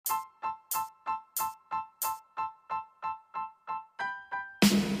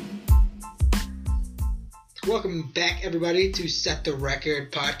Welcome back, everybody, to Set the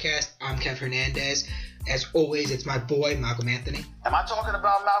Record podcast. I'm Kev Hernandez. As always, it's my boy, Malcolm Anthony. Am I talking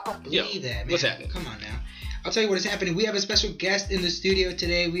about Malcolm? Believe that, man. What's happening? Come on now. I'll tell you what is happening. We have a special guest in the studio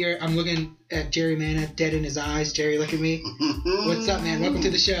today. I'm looking at Jerry Mana, dead in his eyes. Jerry, look at me. What's up, man? Welcome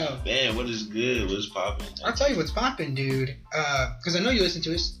to the show. Man, what is good? What's popping? I'll tell you what's popping, dude. Because I know you listen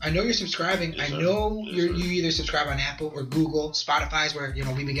to us. I know you're subscribing. Yes, I sir. know Yes, you sir. either subscribe on Apple or Google. Spotify's where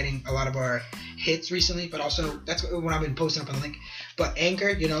we've been getting a lot of our hits recently. But also that's when I've been posting up on the link. But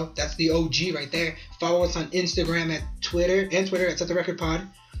Anchor, that's the OG right there. Follow us on Instagram at Twitter at Set the Record Pod.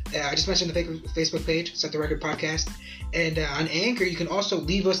 I just mentioned the Facebook page, Set the Record Podcast. And on Anchor, you can also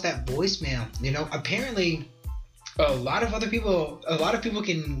leave us that voicemail. Apparently, a lot of people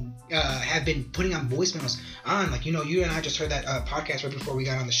can have been putting on voicemails on. Like, you and I just heard that podcast right before we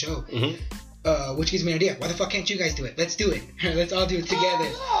got on the show. Mm-hmm. Which gives me an idea. Why the fuck can't you guys do it? Let's do it. Let's all do it together.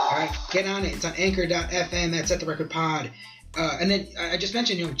 All right, get on it. It's on anchor.fm at Set the Record Pod. And then I just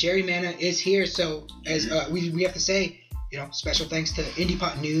mentioned, Jerry Mana is here. So as we have to say, special thanks to Indie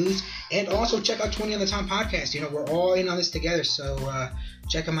Pop News, and also check out 20 on the Tom podcast. We're all in on this together, so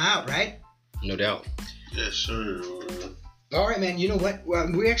check them out, right? No doubt. Yes, sir. All right, man. You know what? Well,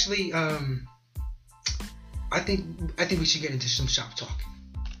 we actually, I think we should get into some shop talk.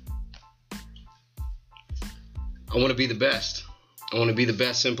 I want to be the best. I want to be the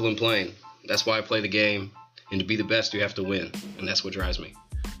best, simple and plain. That's why I play the game. And to be the best, you have to win. And that's what drives me.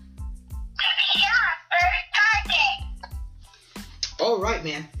 All right,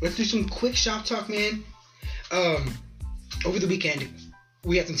 man. Let's do some quick shop talk, man. Over the weekend,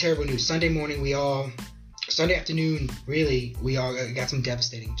 we had some terrible news. Sunday afternoon, really, we all got some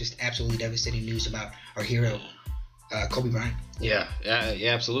just absolutely devastating news about our hero, Kobe Bryant. Yeah,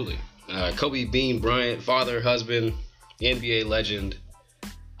 absolutely. Kobe Bean Bryant, father, husband, NBA legend,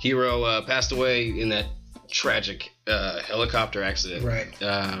 hero, passed away in that tragic helicopter accident. Right.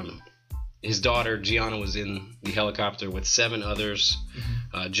 His daughter, Gianna, was in the helicopter with 7 others.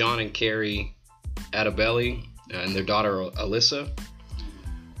 Mm-hmm. John and Carrie Adabelli, and their daughter, Alyssa.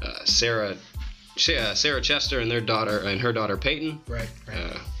 Sarah Chester and her daughter, Peyton. Right.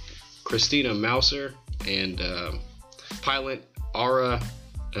 Christina Mouser and pilot Ara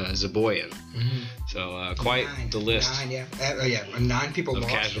Zaboyan. Mm-hmm. So quite 9, the list 9 people of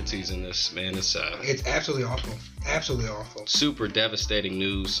lost. casualties in this, man. It's absolutely awful. Absolutely awful. Super devastating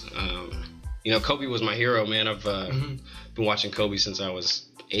news. Kobe was my hero, man. I've been watching Kobe since I was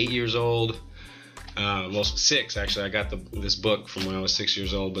 8 years old. 6 actually. I got this book from when I was 6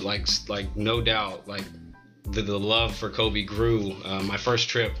 years old. But like no doubt, the love for Kobe grew. My first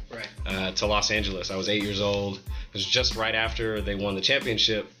trip to Los Angeles, I was 8 years old. It was just right after they won the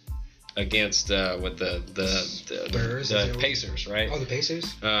championship against the Pacers, right? Oh, the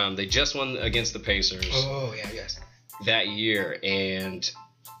Pacers? They just won against the Pacers. Oh, yeah, yes. That year, and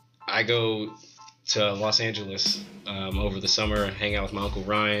I go to Los Angeles over the summer, hang out with my Uncle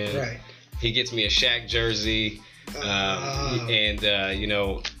Ryan. Right. He gets me a Shaq jersey, and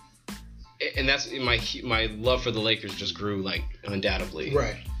that's my love for the Lakers just grew undoubtedly.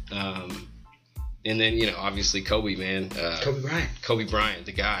 Right. And then obviously Kobe, man. Kobe Bryant,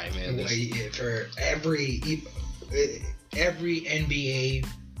 the guy, man. For every NBA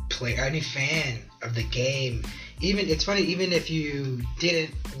player, any fan of the game. It's funny, even if you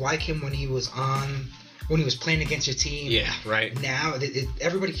didn't like him when he was playing against your team. Yeah, right. Now,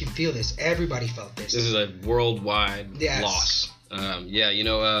 everybody can feel this. Everybody felt this. This is a worldwide loss. In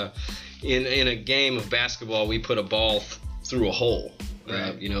a game of basketball, we put a ball through a hole.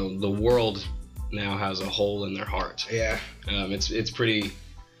 Right. The world now has a hole in their heart. Yeah. It's pretty.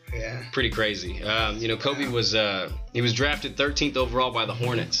 Yeah. Pretty crazy. Kobe was he was drafted 13th overall by the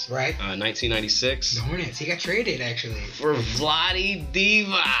Hornets. Right. 1996. The Hornets. He got traded actually for Vlade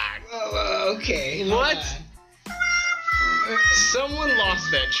Divac. Oh, okay. What? Someone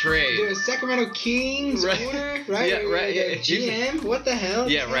lost that trade. The Sacramento Kings owner, right? Yeah, right. The GM. What the hell?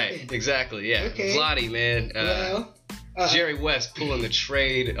 Yeah, right. Exactly. Yeah. Okay. Vlade, man. Well. Jerry West pulling the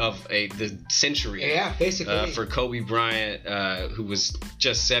trade of the century. Yeah, basically. For Kobe Bryant, who was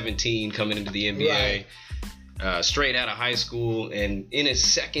just 17 coming into the NBA, straight out of high school, and in his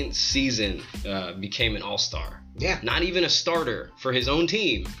second season became an all-star. Yeah. Not even a starter for his own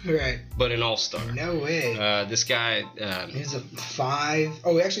team. Right. But an all-star. No way. This guy. He's a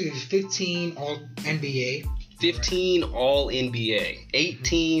 15 All-NBA. 15 All-NBA.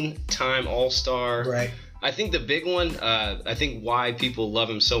 18-time All-Star. Right. I think the big one, I think why people love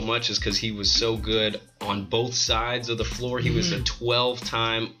him so much is because he was so good on both sides of the floor. He was a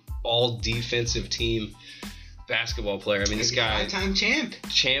 12-time all-defensive team basketball player. I mean, this guy... 5-time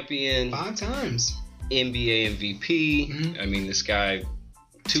champion. 5 times. NBA MVP. I mean, this guy,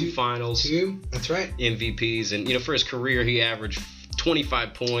 two finals. That's right. MVPs. And, for his career, he averaged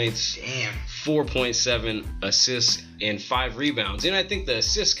 25 points. Damn. 4.7 assists and 5 rebounds. And I think the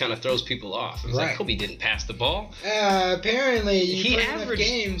assists kind of throws people off. It's like Kobe didn't pass the ball. Apparently, he averaged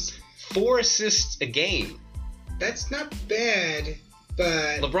games. 4 assists a game. That's not bad,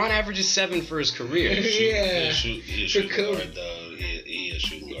 but LeBron averages 7 for his career. He a shooting guard, though. He a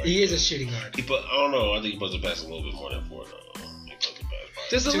shooting guard. He is a shooting guard. I don't know. I think he supposed to pass a little bit more than 4, though.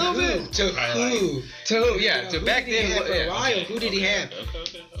 Just a little bit. To who? To who? Yeah. To back then. Who did he have?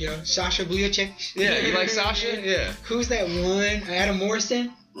 Okay. Sasha Bujacek. Yeah. You like Sasha? Yeah. Who's that one? Adam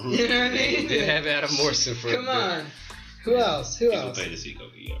Morrison. You know what I mean? Did have Adam Morrison for. Come on. Who else? People pay to see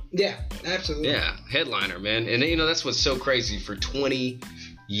Kobe. Yeah, absolutely. Yeah, headliner, man. And that's what's so crazy. For 20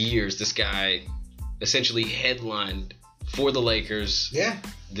 years, this guy essentially headlined for the Lakers. Yeah.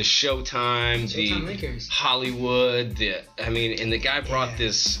 The Showtime, the Lakers. Hollywood, and the guy brought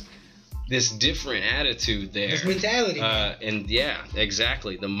this different attitude there. This mentality. And yeah,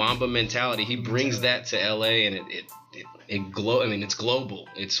 exactly. The Mamba mentality. He brings that to LA, and it's global.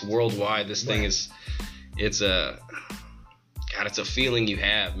 It's worldwide. This thing is, it's a feeling you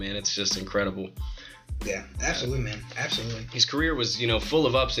have, man. It's just incredible. Yeah, absolutely, man. Absolutely. His career was, full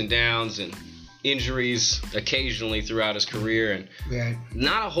of ups and downs and injuries occasionally throughout his career, and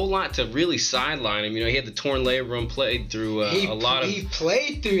not a whole lot to really sideline him. He had the torn labrum, played through a lot of. He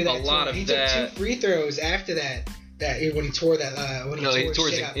played through that. A lot of he that. He took 2 free throws after that. When he tore that.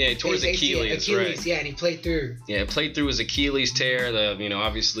 He tore his Achilles. Right. Yeah, and he played through. Yeah, played through his Achilles tear.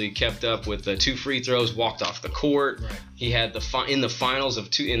 Obviously kept up with the 2 free throws, walked off the court. Right. He had in the finals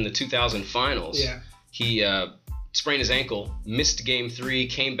in the 2000 finals. Yeah. He sprained his ankle, missed game 3,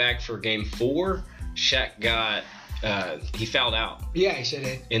 came back for game 4. Shaq he fouled out. Yeah, he should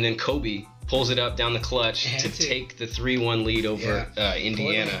have. And then Kobe pulls it up down the clutch to take the 3-1 lead over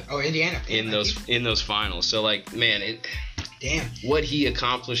Indiana. Oh, Indiana. In those finals. So man, damn. What he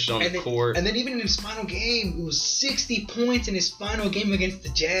accomplished on the court. And then even in his final game, it was 60 points in his final game against the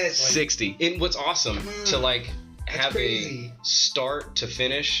Jazz. 60. And what's awesome to have a start to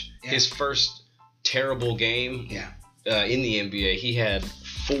finish his first terrible game in the NBA, he had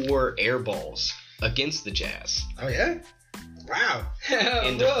 4 air balls against the Jazz. Oh yeah? Wow.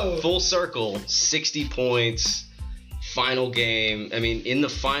 In the full circle, 60 points, final game. In the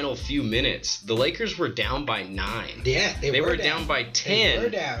final few minutes, the Lakers were down by 9. Yeah, they were down by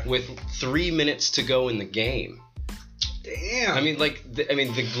 10 with 3 minutes to go in the game. Damn.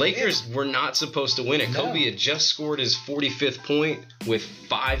 The Lakers were not supposed to win it. No. Kobe had just scored his 45th point with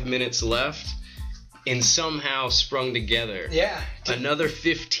 5 minutes left, and somehow sprung together. Yeah. Another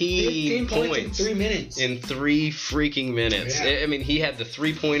 15 points in 3 minutes. In 3 freaking minutes. Yeah. He had the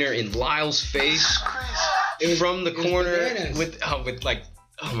 3-pointer in Lyle's face from the corner with oh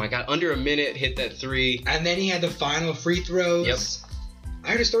my God, under a minute, hit that 3. And then he had the final free throws. Yep.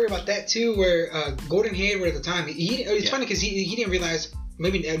 I heard a story about that too, where Gordon Hayward at the time, it's funny because he didn't realize,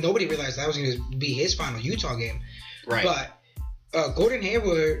 maybe nobody realized that was going to be his final Utah game. Right. But Gordon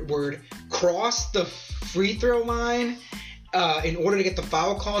Hayward crossed the free throw line in order to get the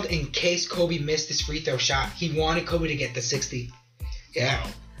foul called in case Kobe missed his free throw shot. He wanted Kobe to get the 60. Yeah. Wow.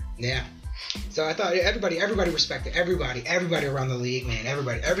 Yeah. So I thought everybody respected everybody around the league, man.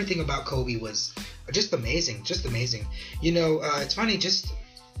 Everything about Kobe was just amazing. It's funny just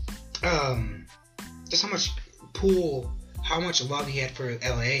how much love he had for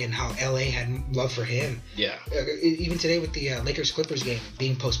LA and how LA had love for him. Yeah. Even today with the Lakers-Clippers game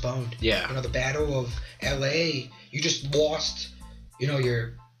being postponed. Yeah. The battle of LA, you just lost,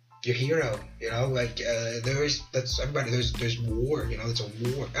 your hero. There's war. It's a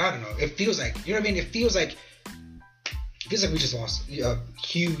war. I don't know. It feels like, It feels like we just lost a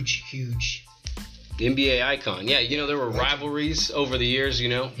huge. The NBA icon. Yeah. There were rivalries over the years.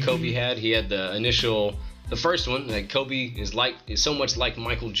 Kobe had the first one, Kobe is so much like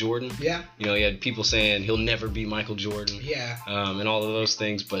Michael Jordan. Yeah. He had people saying he'll never be Michael Jordan. Yeah. And all of those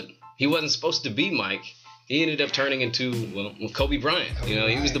things, but he wasn't supposed to be Mike. He ended up turning into Kobe Bryant.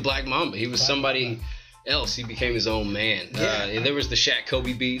 He was the Black Mamba. He was somebody else. He became his own man. Yeah. And there was the Shaq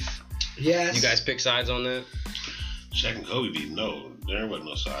Kobe beef. Yes. You guys pick sides on that? Shaq and Kobe beef? No, there wasn't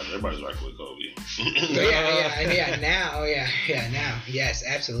no sides. Everybody's rocking with Kobe. Now. Yes,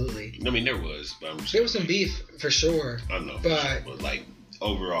 absolutely. There was, but there was some beef for sure. I know, but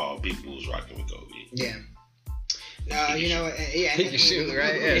overall, people was rocking with Kobe. Yeah. He can shoot,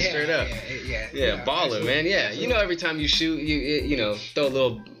 right? Yeah, straight up. Yeah, baller, man. Yeah, every time you shoot, you throw a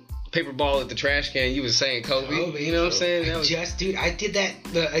little paper ball at the trash can, you was saying Kobe. You know what I'm saying? That was... Dude, I did that.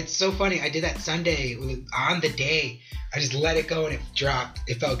 It's so funny. I did that Sunday on the day. I just let it go and it dropped.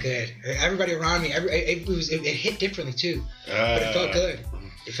 It felt good. Everybody around me, it hit differently too, but it felt good.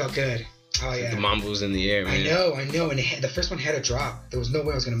 It felt good. Oh yeah. The Mamba was in the air, man. I know. And the first one had a drop. There was no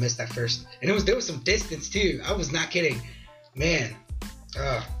way I was gonna miss that first. And there was some distance too. I was not kidding, man.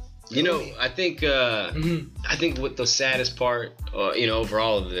 You know, I think I think what the saddest part, over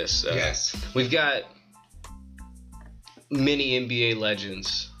all of this, yes, we've got many NBA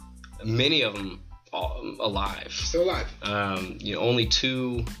legends, many of them alive, still alive. Only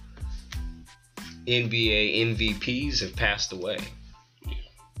 2 NBA MVPs have passed away,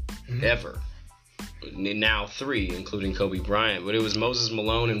 ever. Now 3, including Kobe Bryant, but it was Moses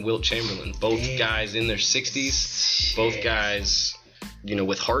Malone and Wilt Chamberlain, both guys in their 60s, both guys.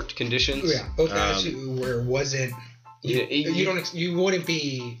 With heart conditions. Yeah, both guys who wasn't. You wouldn't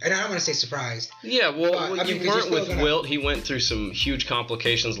be, and I don't want to say surprised. Yeah, well, you weren't with Wilt. He went through some huge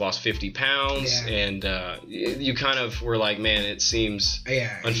complications, lost 50 pounds, and you kind of were like, man, it seems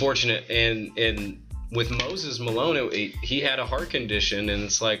unfortunate. And with Moses Malone, he had a heart condition, and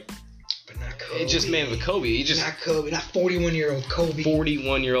it's like, but not Kobe. It just, man, with Kobe, not Kobe, not 41-year-old Kobe.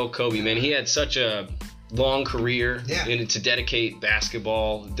 41-year-old Kobe, man, he had such a long career and to dedicate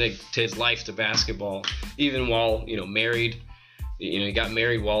basketball, to his life to basketball, even while married. He got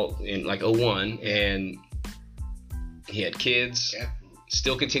married while in like 01, and he had kids.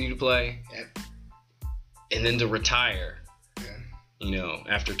 Still continue to play, and then to retire.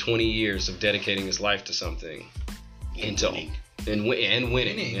 After 20 years of dedicating his life to something, and winning.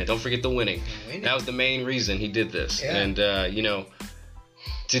 Yeah, don't forget the winning. That was the main reason he did this, and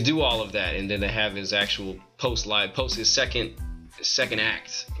to do all of that, and then to have his actual post his second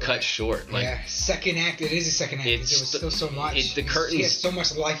act cut short. Second act. It is a second act. There was still so much. The curtains. He had so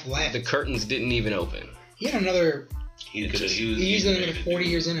much life left. The curtains didn't even open. He had another. He used another 40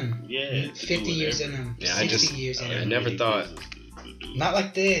 years in him. Yeah. 50 years in him. Yeah, 60 years in him. I never thought. Not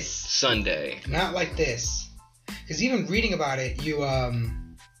like this. Sunday. Not like this. Because even reading about it, you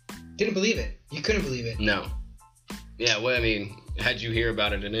didn't believe it. You couldn't believe it. No. Yeah. Well, I mean. How'd you hear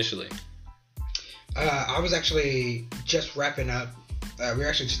about it initially? I was actually just wrapping up. We were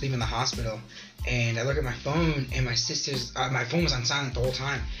actually just leaving the hospital, and I look at my phone, and my sister's. My phone was on silent the whole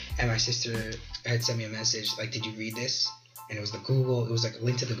time, and my sister had sent me a message like, "Did you read this?" And it was the Google. It was like a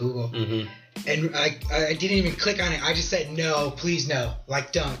link to the Google, and I didn't even click on it. I just said, "No, please, no.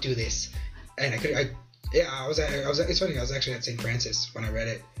 Like, don't do this." And I was. It's funny. I was actually at St. Francis when I read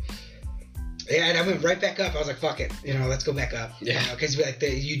it. Yeah, and I went right back up. I was like, "Fuck it, let's go back up." Yeah, because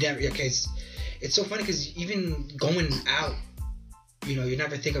it's so funny because even going out, you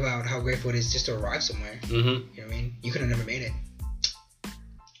never think about how grateful it is just to arrive somewhere. You know what I mean? You could have never made it.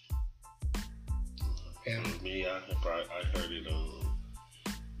 Yeah. Me, I heard it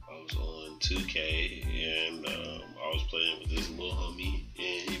I was on 2K and I was playing with this little homie,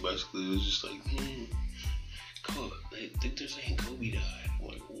 and he basically was just like, "Man, I think they're saying Kobe died." I'm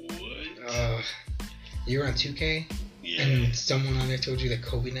like, what? You were on 2K? Yeah. And someone on there told you that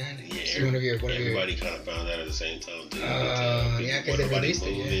Kobe died? Yeah. So everybody kind of found out at the same time, too. Yeah, because they released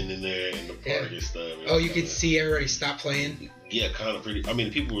it. Moving in there in the park and stuff. You could see everybody stop playing? Yeah, kind of pretty. I mean,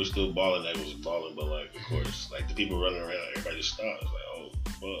 the people were still balling. That was balling, but, like, of course, like, the people running around, everybody just stopped. It's like, oh,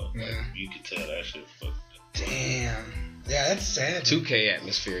 fuck. Yeah. Like, you could tell that shit fucked. Damn. Yeah, that's sad. 2K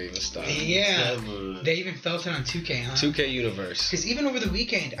atmosphere even stopped. Yeah. They even felt it on 2K, huh? 2K universe. Because even over the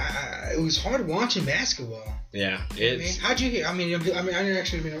weekend, it was hard watching basketball. Yeah. How'd you hear? I didn't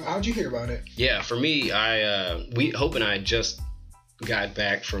actually know. How'd you hear about it? Yeah, for me, Hope and I just got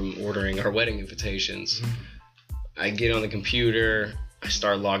back from ordering our wedding invitations. I get on the computer. I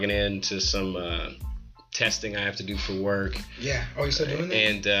start logging in to some testing I have to do for work. Yeah. Oh, you still doing that?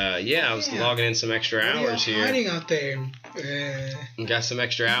 And I was logging in some extra hours here. Hiding out there. And got some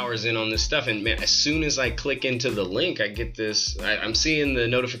extra hours in on this stuff, and man, as soon as I click into the link, I get this. I'm seeing the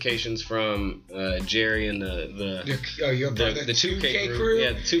notifications from Jerry and the 2K crew.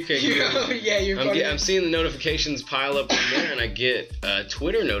 Yeah, the 2K crew. Yeah, I'm seeing the notifications pile up in there, and I get a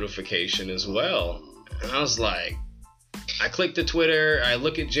Twitter notification as well. And I was like, I click the Twitter, I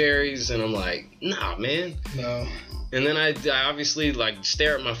look at Jerry's, and I'm like, nah, man. No. And then I obviously like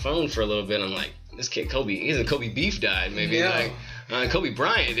stare at my phone for a little bit. And I'm like, this kid Kobe Beef died. Maybe Kobe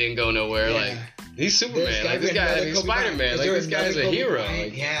Bryant didn't go nowhere. Yeah. Like he's Superman. Like this guy, he's Spider-Man. Like this guy's a hero.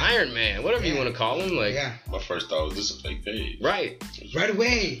 Like, Iron Man, whatever you want to call him. Like my first thought was this a fake page. Right. Right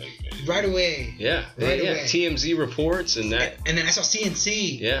away. Yeah. Away. TMZ reports and that. And then I saw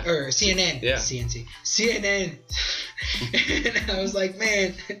CNC. Yeah. Or CNN. Yeah. CNN. And I was like,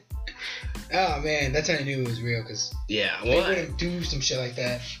 man. Oh man, that's how I knew it was real, because Yeah, they well, wouldn't do some shit like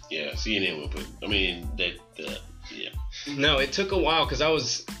that. Yeah, CNN would put. I mean, yeah. no, it took a while because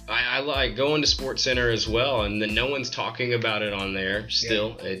I like going to Sports Center as well, and then no one's talking about it on there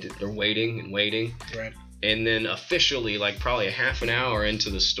still. They're waiting and waiting. Right. And then officially, like probably a half an hour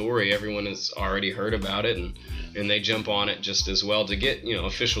into the story, everyone has already heard about it, and they jump on it just as well to get,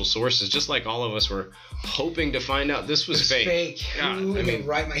 official sources, just like all of us were hoping to find out this was fake. God, Who in the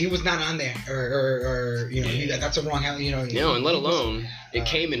right mind? He was not on there, or that's a wrong. No, and let alone it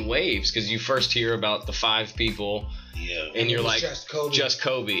came in waves, because you first hear about the 5 people, and you're like, just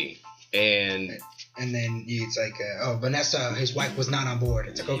Kobe, and then it's like, Vanessa, his wife, was not on board.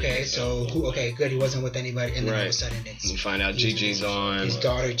 It's like, okay, so okay, good, he wasn't with anybody, and then all of a sudden you find out Gigi's on his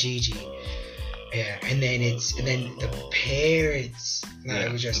daughter Gigi. Yeah, and then the parents. No, it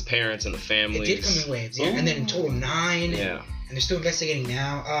was just the parents and the families. It did come in waves, and then in total 9. Yeah, and they're still investigating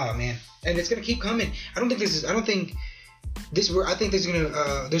now. Oh man, and it's gonna keep coming. I think there's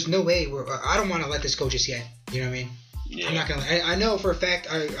gonna. There's no way I don't want to let this go just yet. You know what I mean? Yeah. I'm not gonna. I know for a fact.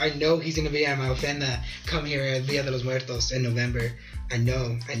 I know he's gonna be at my ofrenda come here at Dia de los Muertos in November. I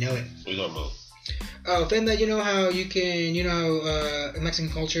know it. What you talking about? Ofrenda, you know how you can, in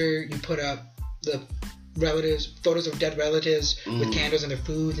Mexican culture, you put up the photos of dead relatives with candles and their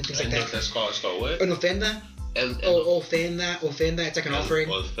food and things like that. It's called what? An ofrenda. Ofrenda. It's like an offering.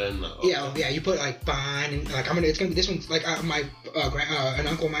 Ofrenda. Okay. Yeah. You put like pan and like it's gonna be this one's like my an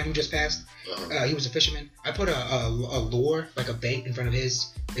uncle of mine who just passed. He was a fisherman. I put a lure, like a bait, in front of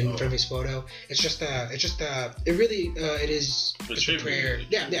his photo. It's a prayer.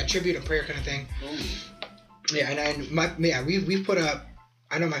 Yeah, tribute, a prayer kind of thing. Yeah, we've put up.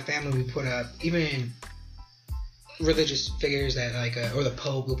 I know my family, we put up even religious figures that or the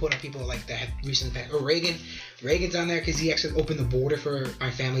Pope. We'll put up people like that have recently passed. Or Reagan's on there because he actually opened the border for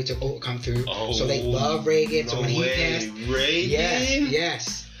my family to come through. So they love Reagan. So when he passed, Reagan?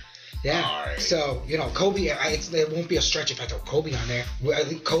 Yes. Yeah. Right. So Kobe. It won't be a stretch if I throw Kobe on there. I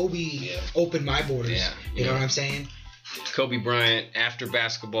think Kobe opened my borders. Yeah. You know what I'm saying? Kobe Bryant, after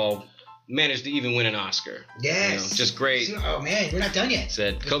basketball, managed to even win an Oscar. Yes. Just great. Oh man, we're not done yet.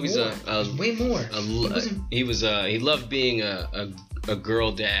 Said Kobe's way more. He loved being a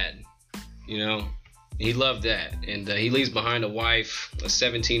girl dad. He loved that, and he leaves behind a wife, a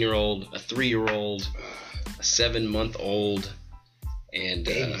 17-year-old, a 3-year-old, a 7-month-old, and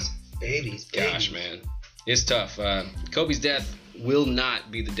babies. Gosh, man, it's tough. Kobe's death will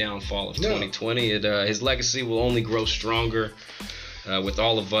not be the downfall of 2020. His legacy will only grow stronger. With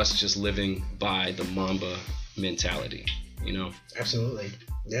all of us just living by the Mamba mentality, Absolutely.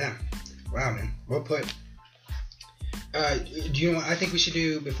 Yeah. Wow, man. Well put. Do you know what I think we should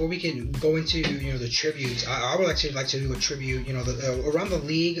do before we can go into the tributes? I would actually like to do a tribute. Around the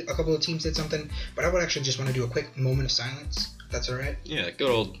league, a couple of teams did something, but I would actually just want to do a quick moment of silence. If that's all right. Yeah, good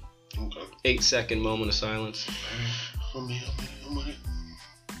old 8-second moment of silence. All right.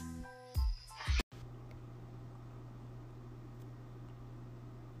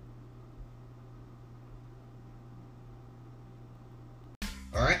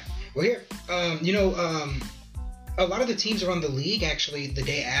 All right. Well, here, a lot of the teams around the league actually the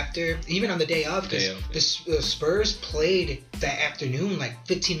day after, even on the day of, because the Spurs played that afternoon, like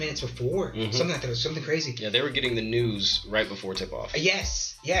 15 minutes before, something like that. It was something crazy. Yeah, they were getting the news right before tip-off.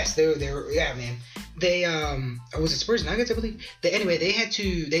 Yes, they were. Yeah, man. They was it Spurs Nuggets, I believe. They had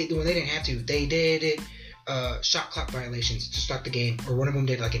to. They didn't have to. They did shot clock violations to start the game, or one of them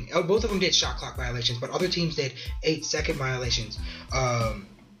did both of them did shot clock violations, but other teams did 8-second violations.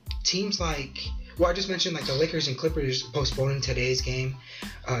 Teams like, I just mentioned the Lakers and Clippers postponing today's game.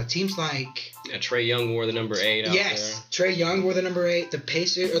 Teams like Trae Young wore the number 8 out there. Trae Young wore the number 8. The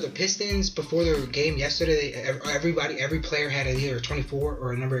Pistons before their game yesterday, every player had either a 24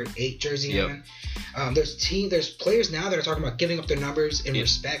 or a number 8 jersey on. There's players now that are talking about giving up their numbers in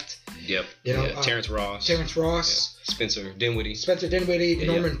respect. Yep. Terrence Ross. Spencer Dinwiddie.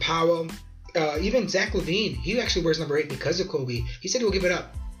 Norman Powell. Even Zach LaVine. He actually wears number 8 because of Kobe. He said he will give it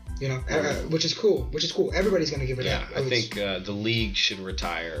up. Which is cool. Everybody's gonna give it up. I think the league should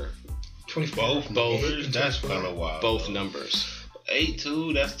retire 24. Both. That's kind of wild. Both numbers. 8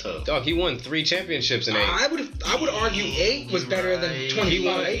 too. That's tough. Dog, he won 3 championships in 8. I would argue 8 was better than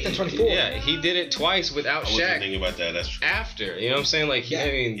 24. 8 than 24. Yeah, he did it twice without Shaq. I wasn't thinking about that. That's true. After, you know what I'm saying? Like,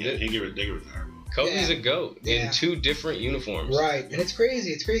 they get retired. Kobe's a GOAT in 2 different uniforms. Right, and it's crazy.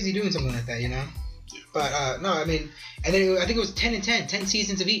 It's crazy doing something like that, But no, I mean, and then I think it was 10 and 10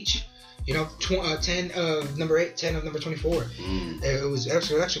 seasons of each. 10 of number 8, 10 of number 24. It was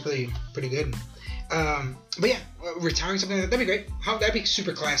actually pretty good. But yeah, retiring something like that, that'd be great. That'd be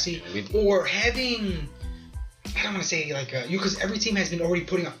super classy. Or having, I don't want to say like because every team has been already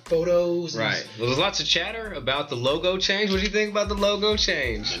putting up photos. Right. Well, there's lots of chatter about the logo change. What do you think about the logo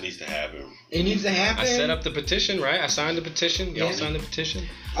change? It needs to happen. It needs to happen. I set up the petition, right? I signed the petition. Y'all signed the petition.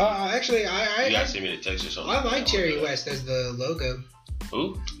 Actually, I you gotta send me the text or something. I like Jerry West as the logo.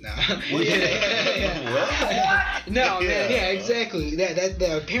 Who? No. What? No, man. Yeah, exactly. That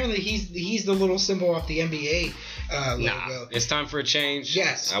apparently he's the little symbol of the NBA logo. Nah, it's time for a change.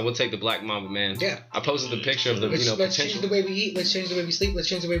 Yes. I will take the Black Mamba, man. Yeah. I posted the picture of the Let's potential. change the way we eat. Let's change the way we sleep. Let's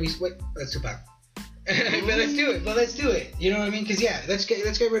change the way we sweat. Let's Tupac. But let's do it. You know what I mean? Because let's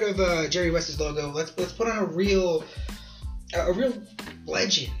get rid of Jerry West's logo. Let's put on a real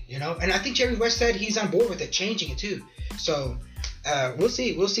legend. You know, and I think Jerry West said he's on board with it, changing it too. So. We'll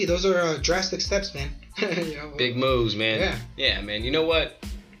see. Those are drastic steps, man. You know, big moves, man. Yeah. Yeah, man. You know what?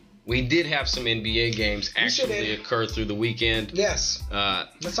 We did have some NBA games actually occur through the weekend. Yes.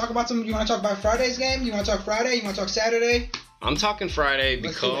 Let's talk about some. You want to talk about Friday's game? You want to talk Friday? You want to talk Saturday? I'm talking Friday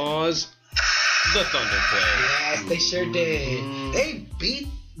because the Thunder played. Yes, they sure did. They beat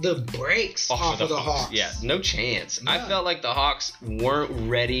the brakes off of the Hawks. Yeah, no chance. No. I felt like the Hawks weren't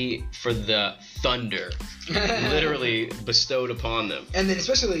ready for the Thunder literally bestowed upon them. And then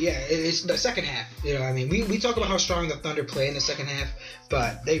especially, it's the second half. You know, I mean, we talk about how strong the Thunder play in the second half,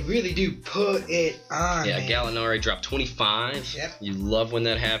 but they really do put it on. Yeah, man. Gallinari dropped 25. Yep. You love when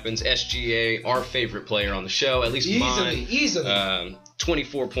that happens. SGA, our favorite player on the show, at least mine. Easily.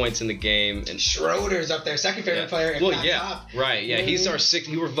 24 points in the game, and Schroeder's up there, second favorite player. Top. Right. Yeah, he's our sixth.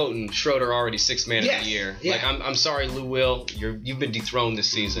 You were voting Schroeder already sixth man of the year. Yeah. Like I'm sorry, Lou Will, you've been dethroned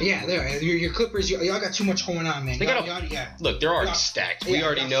this season. Yeah, there. Your Clippers, y'all got too much going on, man. Look, they're already stacked. We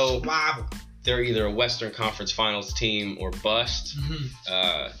already know wow. They're either a Western Conference Finals team or bust.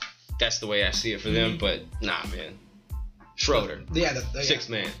 Mm-hmm. That's the way I see it for them. But nah, man. Schroeder. Sixth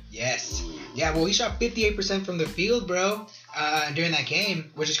man. Yes. Yeah, well, he shot 58% from the field, bro, during that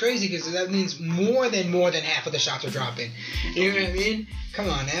game, which is crazy because that means more than half of the shots are dropping. You know what I mean? Come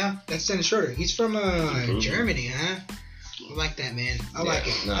on now. That's Dennis Schroeder. He's from Germany, huh? I like that, man. I like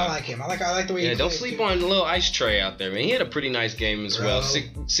him. I like him. I like the way he plays. Don't sleep on Lil Ice Tray out there, man. He had a pretty nice game as well.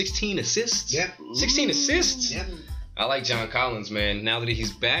 16 assists. Yep. 16 assists. Yep. I like John Collins, man. Now that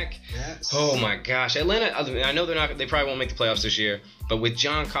he's back, oh my gosh, Atlanta. I know they probably won't make the playoffs this year, but with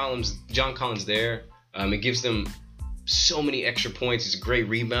John Collins there, it gives them so many extra points. He's a great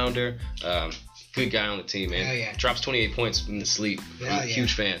rebounder. Good guy on the team, man. Yeah. Drops 28 points in the sleep. I'm a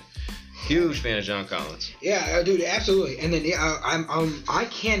huge fan. Huge fan of John Collins. Yeah, dude, absolutely. And then I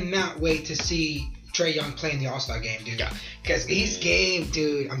cannot wait to see Trae Young playing the All-Star game, dude. Yeah. Because his game,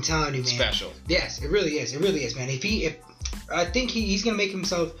 dude, I'm telling you, man. Special. Yes, it really is. It really is, man. If I think he's gonna make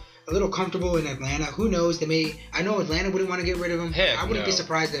himself a little comfortable in Atlanta. Who knows? I know Atlanta wouldn't want to get rid of him. Heck, I wouldn't be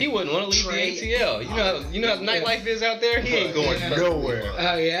surprised if he wouldn't want to leave the ATL. You know how nightlife is out there. He ain't going nowhere.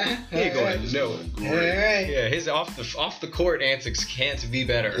 Oh yeah. He ain't going nowhere. All right. Yeah, his off the court antics can't be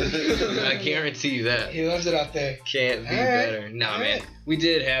better. I guarantee you that. He loves it out there. Can't be better. Nah, man. We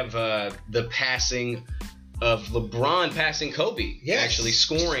did have the passing of LeBron passing Kobe. Yes. Actually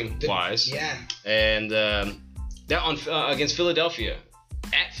scoring wise. Yeah. And that on against Philadelphia.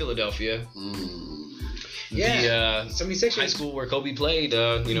 At Philadelphia, the 76ers. high school where Kobe played,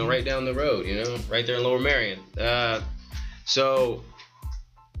 right down the road, right there in Lower Merion. So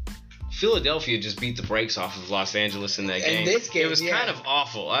Philadelphia just beat the brakes off of Los Angeles in that game. This game, it was kind of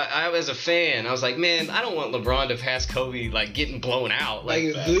awful. I as a fan, I was like, man, I don't want LeBron to pass Kobe like getting blown out,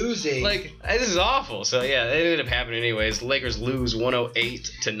 like losing. Like this is awful. So yeah, it ended up happening anyways. The Lakers lose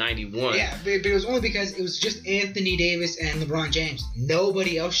 108-91. Yeah, but it was only because it was just Anthony Davis and LeBron James.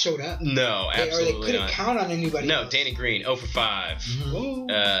 Nobody else showed up. No, absolutely they couldn't count on anybody. No, else. Danny Green 0 for 5.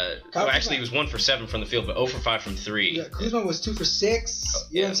 Mm-hmm. Actually, he was 1 for 7 from the field, but 0 for 5 from 3. Yeah, Kuzma was 2 for 6.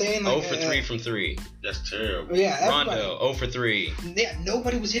 You know what I'm saying? 0 for 3 from 3. That's terrible. Yeah, Rondo 0 for 3. Yeah,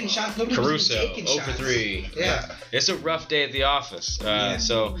 nobody was hitting shots. Nobody Caruso was taking 0 shots. for 3. Yeah, it's a rough day at the office.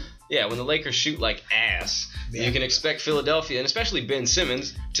 So yeah, when the Lakers shoot like ass, you can expect Philadelphia and especially Ben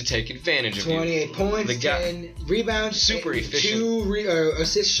Simmons to take advantage of 28 points, 10 rebounds, super efficient. 2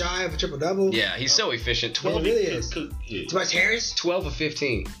 assists shy of a triple double. Yeah, he's so efficient. 12 really is. Tobias Harris 12 of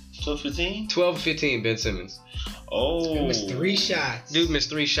 15. 12-15? 12 of 15, Ben Simmons. Oh. He missed 3 shots. Dude missed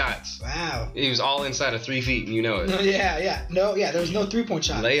 3 shots. Wow. He was all inside of 3 feet, and you know it. Yeah. No, yeah, there was no 3-point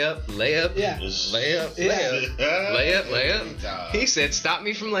shot. Layup. Yeah. Layup. Yeah. Layup. He said, "Stop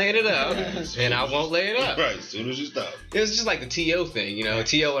me from laying it up, and I won't lay it up." Right, as soon as you stop. It was just like the T.O. thing, you know.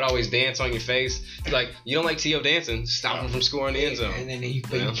 T.O. would always dance on your face. Like, you don't like T.O. dancing, stop him from scoring the end zone. And then you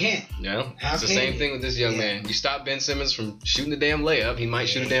can't. No, How it's the can same you? thing with this young man. You stop Ben Simmons from shooting the damn layup, he might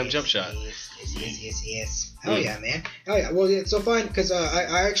shoot a damn jump shot. Yes. Hell yeah, man. Hell yeah. Well, it's so fun because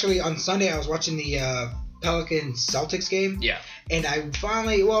I actually, on Sunday, I was watching the Pelicans Celtics game. Yeah. And I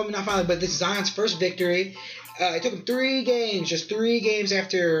finally, well, not finally, but this is Zion's first victory. It took him 3 games, just 3 games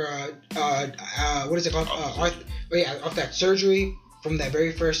after, what is it called? Off that surgery from that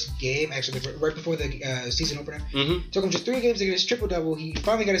very first game, actually, right before the season opener. Mm-hmm. Took him just 3 games to get his triple-double. He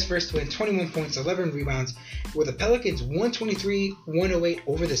finally got his first win, 21 points, 11 rebounds, with the Pelicans 123-108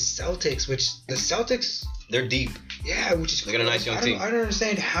 over the Celtics, which the Celtics... They're deep. Yeah, which is... They got a nice young team. I don't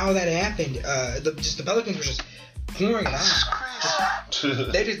understand how that happened. The Pelicans were just pouring it on.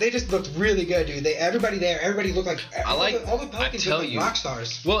 They just looked really good, dude. Everybody looked like all the Pelicans looked like rock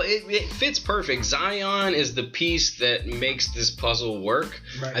stars. Well, it fits perfect. Zion is the piece that makes this puzzle work.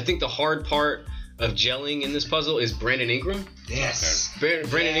 Right. I think the hard part of gelling in this puzzle is Brandon Ingram. Yes.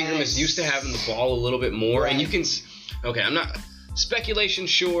 Brandon Ingram is used to having the ball a little bit more, Right. and you can. Okay, I'm not speculation,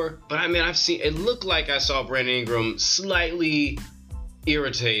 sure, but I mean I've seen it looked like I saw Brandon Ingram slightly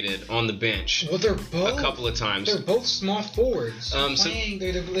irritated on the bench. Well, they're both a couple of times. They're both small forwards. So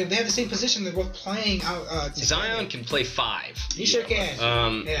they have the same position. They're both playing out. Zion can play 5. He sure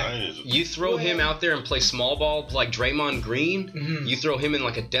can. You throw him out there and play small ball like Draymond Green. Mm-hmm. You throw him in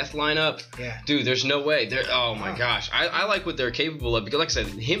like a death lineup. Yeah. Dude, there's no way. Oh my gosh, I like what they're capable of because, like I said,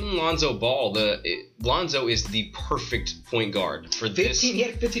 him and Lonzo Ball. Lonzo is the perfect point guard for 15, this. He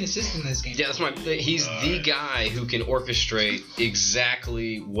had 15 assists in this game. Yeah, he's the guy who can orchestrate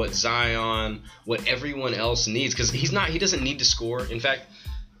exactly what Zion, what everyone else needs, because he doesn't need to score. In fact,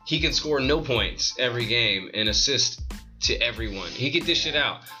 he can score no points every game and assist to everyone. He could dish it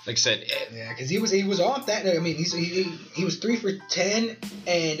out. Like I said, yeah, because he was off that. I mean, he was 3 for 10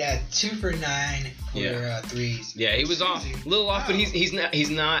 and 2 for 9 for threes. Yeah, he was off, a little off, but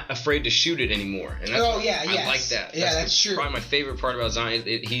he's not afraid to shoot it anymore. And that's I like that. That's true. Probably my favorite part about Zion.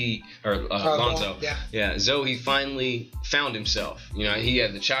 Lonzo. Yeah. Zoe finally found himself. You know, he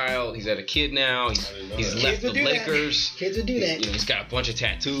had the child. He's had a kid now. He's left the Lakers. Kids would do that. You know, he's got a bunch of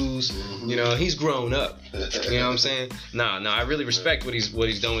tattoos. Mm-hmm. You know, he's grown up. You know what I'm saying? No, I really respect what he's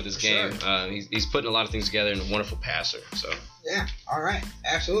done with this game. Sure. He's putting a lot of things together and a wonderful passer. So. Yeah. All right.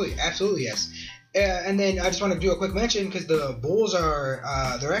 Absolutely. Yes. And then I just want to do a quick mention because the Bulls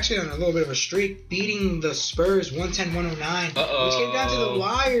they're actually on a little bit of a streak, beating the Spurs 110-109, which came down to the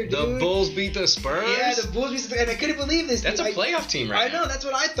wire, dude. The Bulls beat the Spurs? Yeah, the Bulls beat the Spurs, and I couldn't believe this. That's a playoff team right now. I know, that's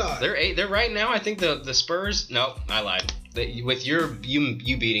what I thought. They're right now, I think the Spurs, no, I lied. With you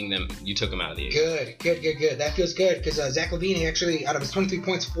beating them, you took them out of the 8. Good. That feels good because Zach LaVine, actually, out of his 23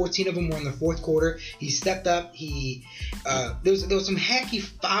 points, 14 of them were in the fourth quarter. He stepped up. There was some hacky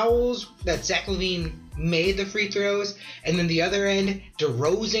fouls that Zach LaVine made the free throws, and then the other end,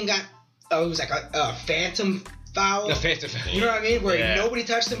 DeRozan got it was like a phantom foul. A phantom foul. You know what I mean? Where nobody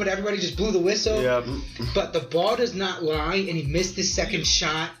touched him, but everybody just blew the whistle. Yeah. But the ball does not lie, and he missed his second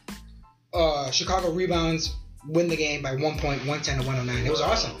shot. Chicago rebounds. Win the game by 1 point, 110-109. It was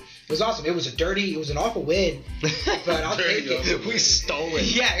awesome. It was an awful win, but I'll take it. We stole it.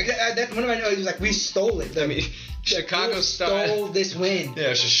 Yeah, that's one of my notes. He was like, we stole it. I mean, Chicago stole this win. Yeah,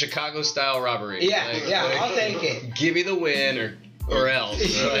 it's a Chicago style robbery. Yeah, I'll take it. Give me the win or else.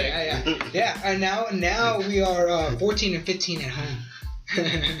 Yeah. And now we are 14-15 at home.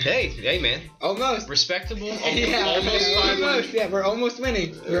 Hey, man. Almost. Respectable. Almost. Yeah, we're almost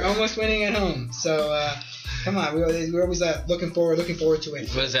winning. We're almost winning at home. So. Come on, we're always looking forward to it.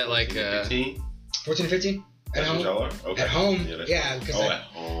 What is that like? 14-15 at home. Okay. At home, at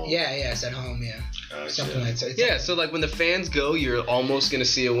home. Yeah, it's at home. Yeah, something like that. Yeah, so like when the fans go, you're almost gonna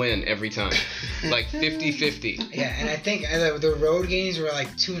see a win every time, like 50-50. Yeah, and I think the road games were like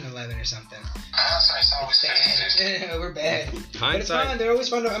 2-11 or something. Bad. We're bad. Hindsight. But it's fun. They're always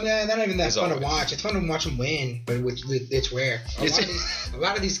fun. They're not even that fun to watch. It's fun to watch them win, but it's rare. A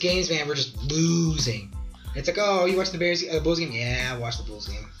lot of these games, man, we're just losing. It's like, oh, you watching the Bulls game? Yeah, I watched the Bulls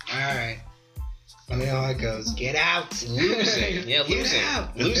game. All right. Let me know how it goes. Get out. Losing. Yeah, losing.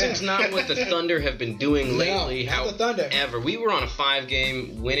 Losing's not what the Thunder have been doing lately. No, not the Thunder. However, we were on a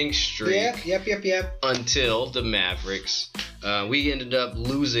 5-game winning streak. Yep. Until the Mavericks We ended up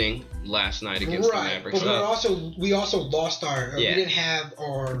losing last night against the Right, Mavericks. but we also lost our. We didn't have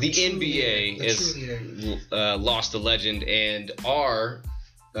our. The true NBA leader, is lost a legend, and our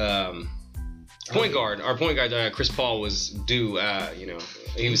point guard, Chris Paul, was due.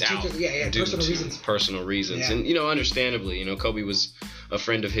 He was out. Due to personal reasons, Yeah. and understandably, Kobe was a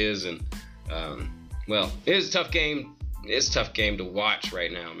friend of his, and it was a tough game. It's a tough game to watch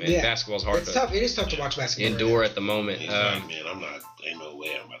right now, man. Yeah. Basketball's hard. It is tough to watch basketball. Endure at the moment. He's like, man, ain't no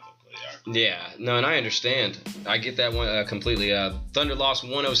way I'm about to play. Yeah, no, and I understand. I get that one completely. Thunder lost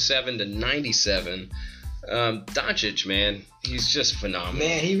 107-97. Doncic, man, he's just phenomenal.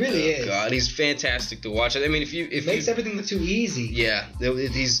 Man, he really is. God, he's fantastic to watch. I mean, if makes everything look too easy. Yeah,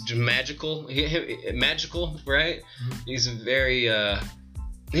 he's magical. Magical, right? Mm-hmm. He's very.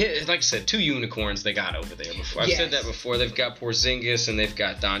 Like I said, 2 unicorns they got over there before. I've said that before. They've got Porzingis and they've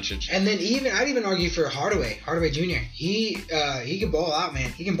got Doncic. And then I'd even argue for Hardaway Jr. He can ball out, man.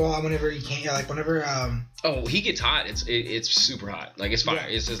 He can ball out whenever he can. Like whenever. Oh, he gets hot. It's super hot. Like it's fire.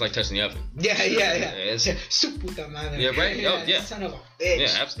 Yeah. It's just like touching the oven. Yeah. It's super man. Yeah, right. Oh, yeah. Son of a bitch.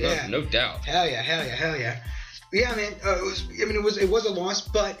 Yeah, absolutely. Yeah. No doubt. Hell yeah. Yeah, man. It was a loss,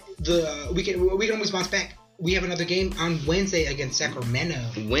 but we can always bounce back. We have another game on Wednesday against Sacramento.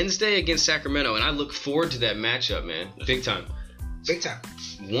 And I look forward to that matchup, man. Big time.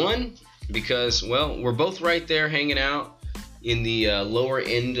 One, because, we're both right there hanging out in the lower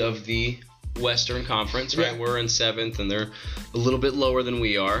end of the Western Conference, right? Yeah. We're in 7th, and they're a little bit lower than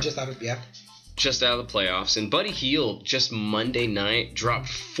we are. Just out of the playoffs. And Buddy Hield, just Monday night, dropped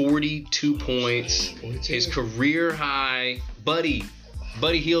 42 points. 42. His career high. Buddy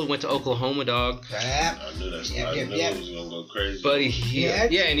Hield went to Oklahoma, dog. I knew that. I knew it was gonna go crazy. Buddy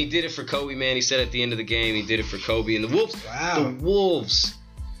Hield, and he did it for Kobe, man. He said at the end of the game, he did it for Kobe. And the Wolves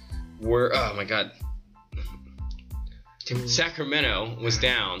were, oh my God. Sacramento was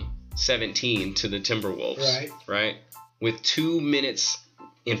down 17 to the Timberwolves. Right. With 2 minutes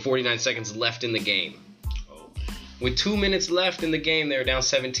and 49 seconds left in the game. Oh. With 2 minutes left in the game, they were down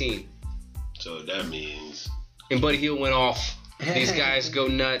 17. So that means. And Buddy Hield went off. These guys go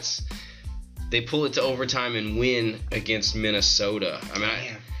nuts. They pull it to overtime and win against Minnesota. I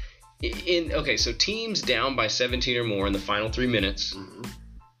mean, so teams down by 17 or more in the final 3 minutes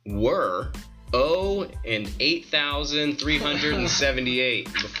were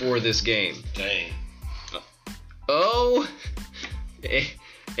 8,378 before this game. Dang.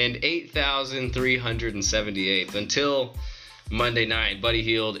 8,378 until Monday night. Buddy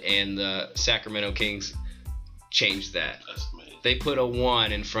Hield and the Sacramento Kings changed that. That's amazing. They put a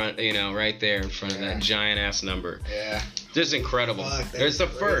 1 in front, right there in front of that giant ass number. Yeah. Just incredible. It's the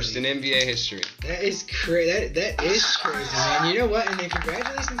first in NBA history. That is crazy. That is crazy, man. You know what? And then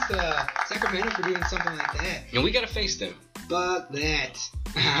congratulations to Sacramento for doing something like that. And we got to face them. Fuck that.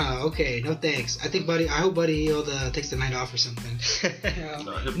 Okay, no thanks. I hope Buddy Hield takes the night off or something.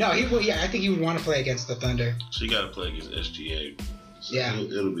 I think he would want to play against the Thunder. So you got to play against SGA. So yeah.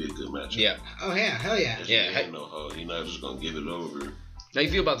 It'll be a good matchup. Yeah. Oh, yeah. Hell yeah. You're not just going to give it over. How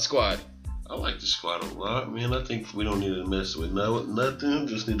you feel about the squad? I like the squad a lot, man. I think we don't need to mess with nothing.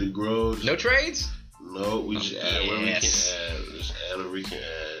 Just need to grow. No trades? No, we just add where we can add. Just add where we can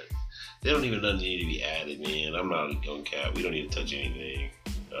add. They don't even need to be added, man. I'm not going to cap. We don't need to touch anything.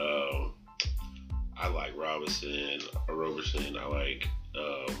 I like Roberson. I like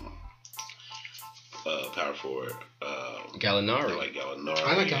power forward. Gallinari. I like Gallinari.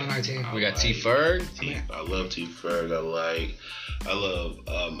 I like Gallinari too. We got T. Ferg. I love T. Ferg. I love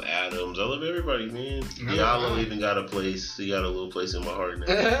Adams. I love everybody, man. Diallo even got a place. He got a little place in my heart now.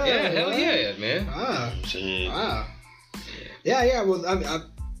 Yeah, hell yeah, man. Wow. Yeah. Well,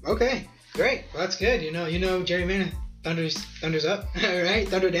 okay, great. Well, that's good. Jerry Mann, Thunder's up. All right,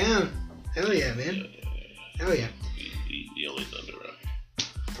 Thunder down. Hell yeah, man. Yeah. Hell yeah. The only Thunder around here.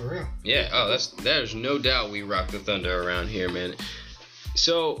 For real. Yeah. Oh, there's no doubt we rock the Thunder around here, man.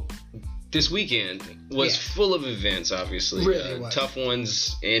 So this weekend was full of events, obviously. Really was. Tough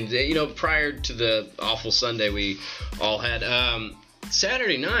ones. And, prior to the awful Sunday we all had,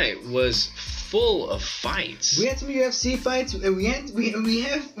 Saturday night was full of fights. We had some UFC fights, and we had some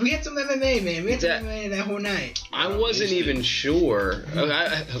MMA, man. We had some MMA that whole night. I wasn't even sure.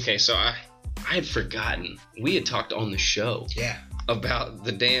 Okay, so I had forgotten. We had talked on the show about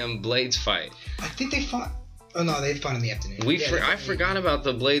the damn Blades fight. I think they fought Oh no, they fought in the afternoon. I forgot about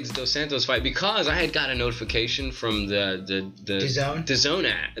the Blades Dos Santos fight because I had got a notification from the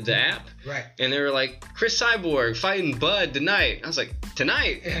DAZN app, right? And they were like, Chris Cyborg fighting Bud tonight. I was like,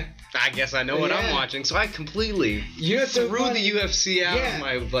 tonight? Yeah. I guess I know what I'm watching. So I completely threw the UFC out of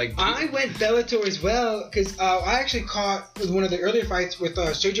my I went Bellator as well because I actually caught one of the earlier fights with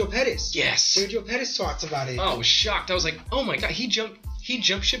Sergio Pettis. Yes. Sergio Pettis talks about it. Oh, I was shocked. I was like, oh my god, he jumped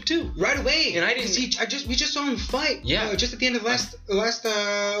ship too. Right away. And I didn't. We just saw him fight. Yeah. Just at the end of last. It was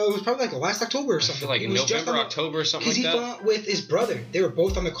probably like last October or something. I feel like November, October, or something like that. Because he fought with his brother. They were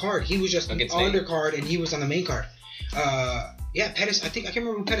both on the card. He was just on the undercard and he was on the main card. Yeah, Pettis. I can't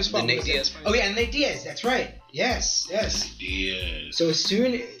remember who Pettis fought. The Nate Diaz fight. Oh yeah, Nate Diaz. That's right. Yes. Diaz. So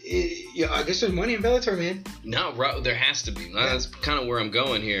soon, I guess there's money in Bellator, man. No, there has to be. That's kind of where I'm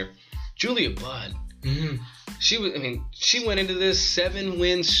going here. Julia Budd. Mm-hmm. She went into this 7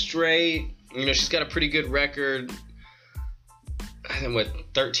 wins straight. She's got a pretty good record. I think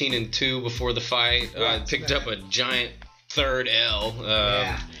 13-2 before the fight. Picked up a giant third L.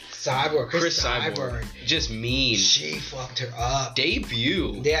 Cyborg, Chris Cyborg. Just mean. She fucked her up.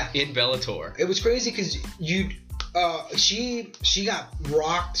 Debut. In Bellator. It was crazy because she got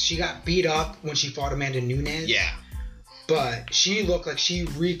rocked. She got beat up when she fought Amanda Nunes. Yeah. But she looked like she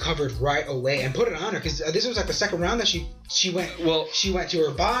recovered right away and put it on her because this was like the second round that she went. Well, she went to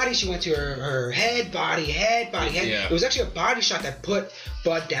her body. She went to her head, body. Yeah. It was actually a body shot that put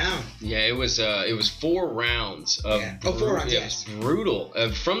Bud down. Yeah, it was 4 rounds of 4 rounds. It was brutal.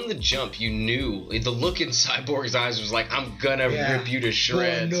 From the jump, you knew the look in Cyborg's eyes was like, I'm gonna rip you to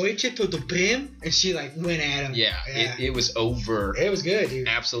shreds. Noche to the brim, and she like went at him. Yeah. It was over. It was good, dude.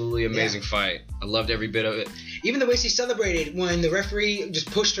 Absolutely amazing fight. I loved every bit of it. Even the way she celebrated when the referee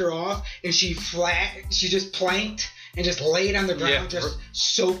just pushed her off and she just planked and just laid on the ground, just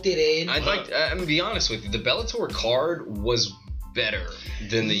soaked it in. I'm gonna be honest with you. The Bellator card was better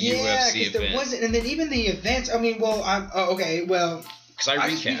than the UFC event. There wasn't, and then even the events. Because I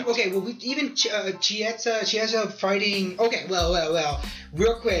recapped. Even Chiesa fighting. Okay, well.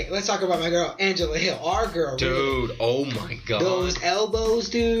 Real quick, let's talk about my girl Angela Hill, our girl. Dude, really. Oh my god. Those elbows,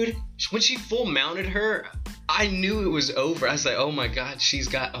 dude. When she full mounted her, I knew it was over. I was like, oh my god, she's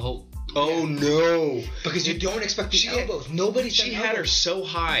got a whole. Oh no! Because you don't expect the elbows. She had her so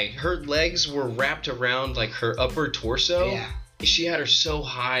high. Her legs were wrapped around like her upper torso. Yeah. She had her so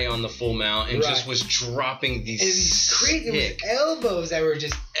high on the full mount and just was dropping these. It was elbows that were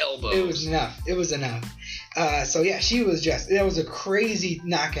just elbows. It was enough. So yeah, that was a crazy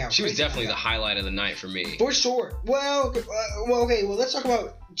knockout. She was definitely the highlight of the night for me. For sure. Well, let's talk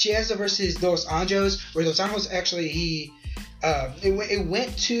about Chiesa versus Dos Anjos, where Dos Anjos actually it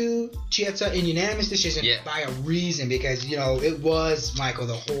went to Chiesa in unanimous decision by a reason because it was Michael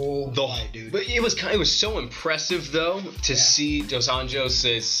the whole fight, dude. But it was so impressive though to see Dos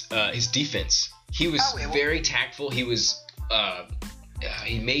Anjos' his defense. He was very tactful. He was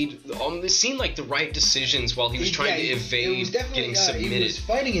he made it seemed like the right decisions while he was trying to evade getting submitted. He was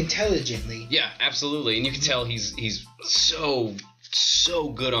fighting intelligently. Yeah, absolutely, and you can tell he's so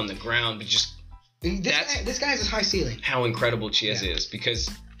good on the ground, but just. This guy has a high ceiling. How incredible Chiesa is because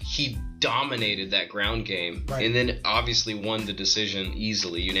he dominated that ground game and then obviously won the decision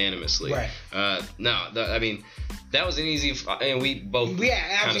easily, unanimously. Right. That was an easy and we both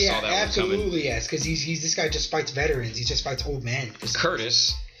kind of saw that absolutely, one coming. Yes, because this guy just fights veterans. He just fights old men.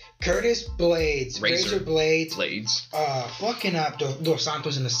 Curtis Blades. Razor Blades. Fucking up Dos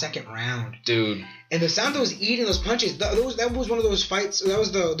Santos in the second round. Dude. And Dos Santos eating those punches. That was one of those fights. That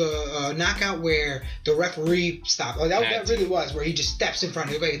was the knockout where the referee stopped. That really was where he just steps in front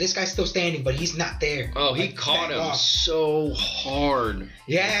of him. Okay, this guy's still standing, but he's not there. Oh, he caught him so hard.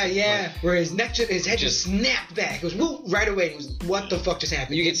 Yeah. Where his head just snapped back. It was whoop, right away. It was what the fuck just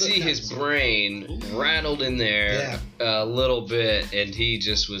happened? You could see his brain rattled in there a little bit, and he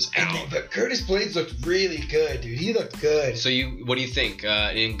just was out. But Curtis Blades looked really good, dude. He looked good. So what do you think?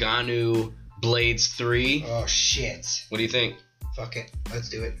 Ngannou Blades 3? Oh shit. What do you think? Fuck it. Let's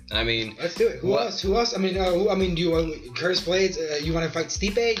do it. Let's do it. Who else? Do you want Curtis Blades? You want to fight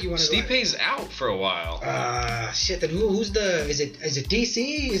Stipe? Stipe's out for a while. Shit. Then who's is it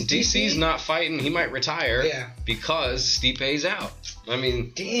DC? DC's not fighting. He might retire. Yeah. Because Stipe's out.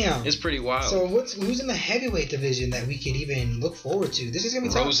 Damn. It's pretty wild. So who's in the heavyweight division that we could even look forward to? This is gonna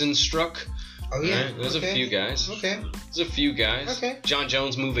be tough. Rosenstruck. Oh yeah. Right? There's a few guys. Okay. There's a few guys. Okay. John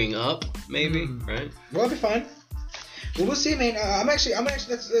Jones moving up, maybe. Right. Well, that'll be fine. Well, we'll see, man. I'm actually.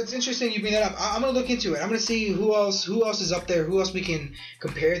 That's interesting. You bring that up. I'm gonna look into it. I'm gonna see who else is up there. Who else we can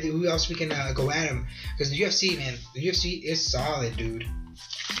compare? Who else we can go at him? Because the UFC, man, the UFC is solid, dude.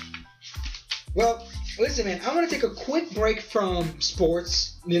 Well, Listen, man, I want to take a quick break from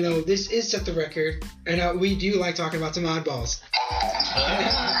sports. You know, this is Set the Record, and we do like talking about some oddballs.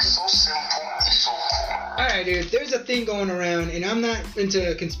 So simple, so cool. Alright, dude, there's a thing going around, and I'm not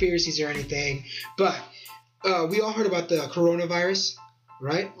into conspiracies or anything, but we all heard about the coronavirus,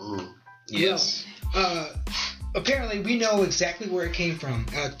 right? Yes. Apparently, we know exactly where it came from.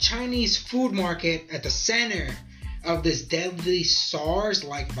 A Chinese food market at the center of this deadly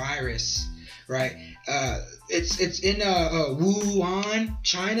SARS-like virus, right? It's in Wuhan,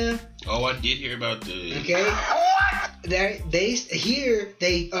 China. Oh, I did hear about the. Okay. They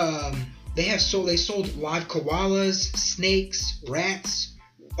sold live koalas, snakes, rats,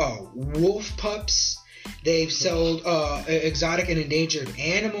 wolf pups. They've sold exotic and endangered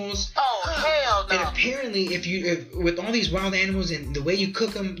animals. Oh, hell no. And apparently, if with all these wild animals and the way you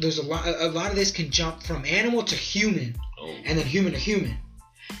cook them, there's a lot of this can jump from animal to human, and then human to human.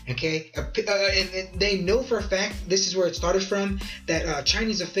 Okay, and they know for a fact, this is where it started from, that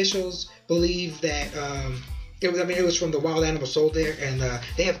Chinese officials believe that it was from the wild animals sold there, and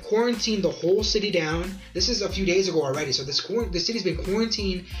they have quarantined the whole city down. This is a few days ago already, so the city's been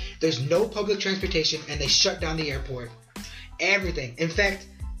quarantined. There's no public transportation, and they shut down the airport. Everything. In fact,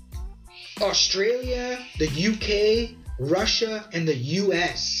 Australia, the UK, Russia, and the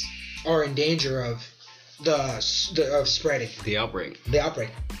US are in danger of of spreading The outbreak. the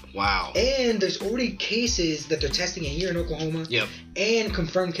outbreak. Wow. And there's already cases that they're testing here in Oklahoma. Yep. And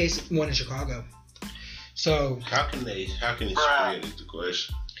confirmed case one in Chicago. So How can they spread is the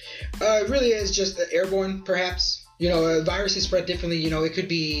question. it really is just airborne, perhaps. You know, viruses spread differently. You know, it could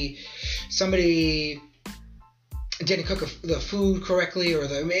be somebody didn't cook the food correctly, or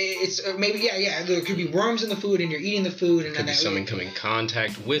there could be worms in the food, and you're eating the food, and Could be someone come in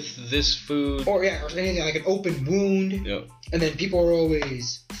contact with this food. or anything like an open wound. Yep. And then people are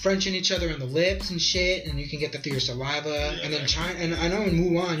always Frenching each other on the lips and shit, and you can get that through your saliva. And then China, and I know in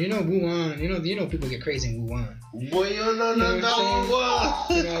Wuhan, you know people get crazy in Wuhan. Boy, You know,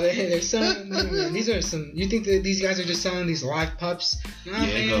 they're selling. These are some. You think that these guys are just selling these live pups? No, Yeah,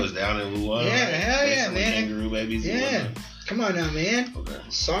 man. it goes down in Wuhan. Yeah, hell yeah, Some man. Kangaroo babies. and Yeah, whatnot. come on now, man. Okay.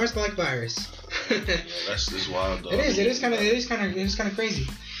 SARS-like virus. Yeah, that's this wild dog. It is kind of crazy.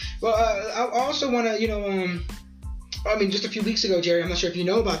 Well, I also want to, just a few weeks ago, Jerry, I'm not sure if you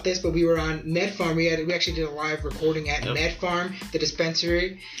know about this, but we were on MedFarm. We actually did a live recording at MedFarm, the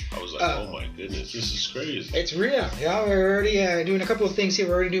dispensary. I was like, oh my goodness, this is crazy. It's real. Yeah, we're already doing a couple of things here.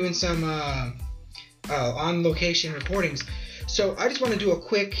 We're already doing some on-location recordings. So I just want to do a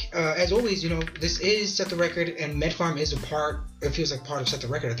quick, as always, this is Set the Record, and MedFarm is it feels like part of Set the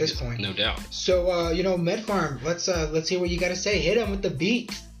Record at this point. No doubt. So, MedFarm, let's hear what you got to say. Hit 'em with the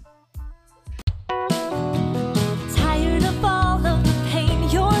beat. Tired of all of the pain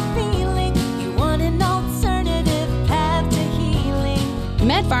you're feeling, you want an alternative path to healing.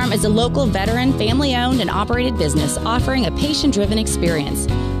 MedFarm is a local veteran, family-owned and operated business offering a patient-driven experience.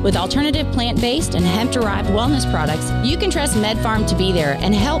 With alternative plant-based and hemp-derived wellness products, you can trust MedFarm to be there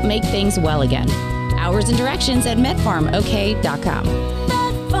and help make things well again. Hours and directions at medfarmok.com.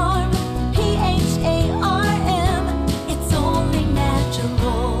 MedFarm, PHARM, it's only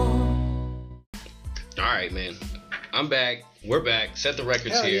natural. All right, man. I'm back. We're back. Set the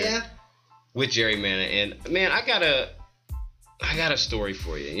records Hell here yeah. with Jerry Mana, and man, I got a story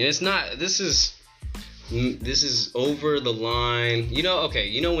for you. It's not. This is over the line. You know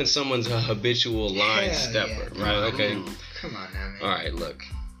when someone's a habitual line Hell stepper, yeah. right? Okay. Come on now, man. All right, look.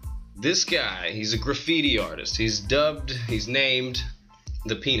 This guy, he's a graffiti artist. He's named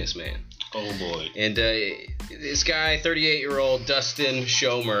the Penis Man. Oh boy. And this guy, 38-year-old Dustin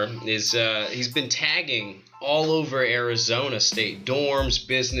Schomer, he's been tagging all over Arizona state dorms,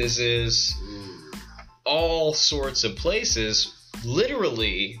 businesses, all sorts of places,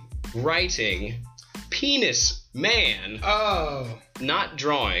 literally writing Penis Man. Oh, Not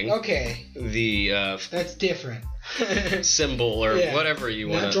drawing okay. the That's different. symbol or Yeah. whatever you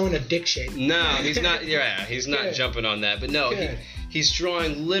want. Not drawing a dick shape. No, he's not. Yeah, he's not Good. jumping on that. But no, Good. he's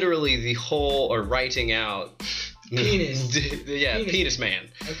drawing literally the whole, or writing out Penis. Penis Man.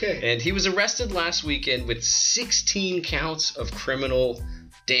 Okay. And he was arrested last weekend with 16 counts of criminal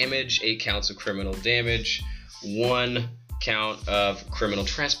damage, 8 counts of criminal damage, 1 count of criminal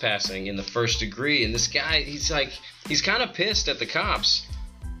trespassing in the first degree. And this guy, he's kind of pissed at the cops.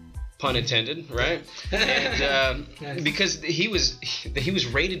 Pun intended, right? And Nice. because he was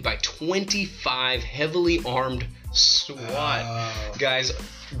raided by 25 heavily armed SWAT guys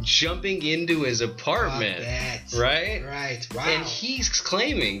jumping into his apartment, right? Right. Wow. And he's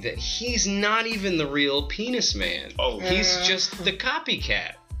claiming that he's not even the real Penis Man. Oh. He's just the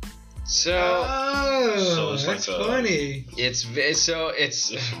copycat. So So it's that's like a- funny. it's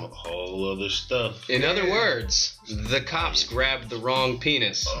Some whole other stuff. in other Yeah. words, the cops grabbed the wrong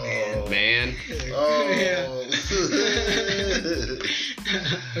penis. Man. Oh.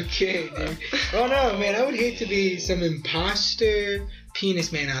 Okay, dude. Oh no, man, I would hate to be some imposter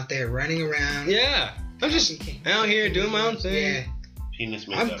penis man out there running around. Yeah. I'm just out here doing my own thing. Yeah. Penis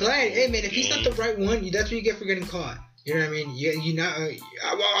man I'm got glad. a Hey, man, if he's not game. the right one, that's what you get for getting caught. You know what I mean? You not.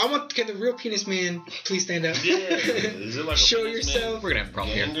 I want. Can the real penis man please stand up? Yeah. Is it like a Show penis man yourself. We're gonna have a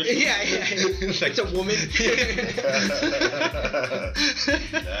problem gang here. or something? Yeah. It's a woman.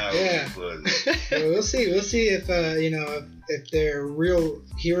 That Yeah. was funny. Well, we'll see. We'll see if if they're a real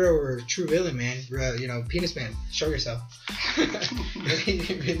hero or a true villain, man. Penis man, show yourself.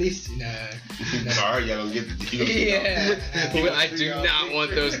 Release. Nah. Alright, y'all gonna get the deal. Yeah. I do not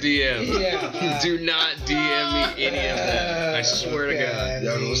want those DMs. Yeah. Do not DM me any of that. I swear to God.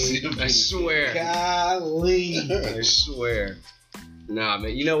 Y'all gonna see him. I swear. Golly. I swear. Nah,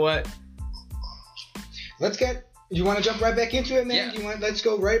 man. You know what? Let's get. You want to jump right back into it, man? Yeah. Let's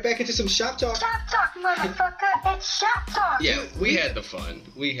go right back into some shop talk. Shop talk, motherfucker. It's shop talk. Yeah, we had the fun.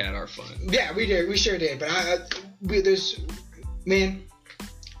 We had our fun. Yeah, we did. We sure did. But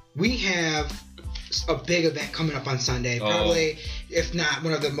we have a big event coming up on Sunday. Oh. Probably, if not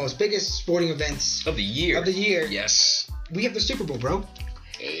one of the most biggest sporting events Of the year. of the year. Yes. We have the Super Bowl, bro.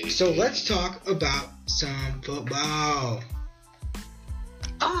 Hey, So let's talk about some football.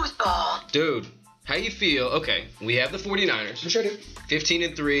 Foosball. Dude, how you feel? Okay, we have the 49ers. We sure do.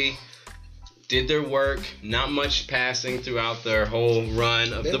 15-3. Did their work. Not much passing throughout their whole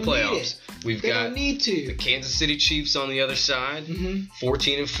run of They the don't need playoffs. it. We've They got don't need the to. Kansas City Chiefs on the other side. Mm-hmm.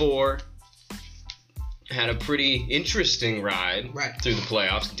 14-4. Had a pretty interesting ride Right. through the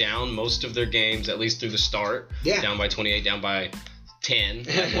playoffs. Down most of their games, at least through the start. Yeah. Down by 28, down by 10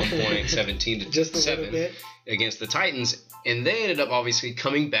 at one point, 17 to Just a 7 little bit. against the Titans. And they ended up obviously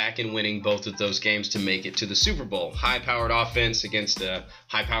coming back and winning both of those games to make it to the Super Bowl. High-powered offense against a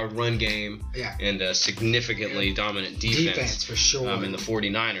high-powered run game Yeah. and a significantly dominant Defense for sure. in the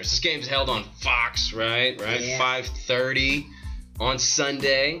 49ers. This game's held on Fox, right? Yeah. 5:30 on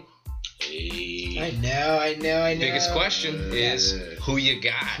Sunday. Hey. I know. Biggest question is who you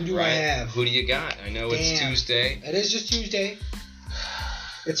got. Who do I have? Who do you got? I know it's Damn. Tuesday. It is just Tuesday.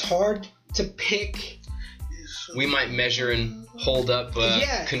 It's hard to pick. We might measure and hold up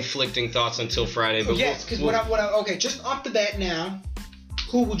Yeah. conflicting thoughts until Friday. But Yes, because okay, just off the bat now,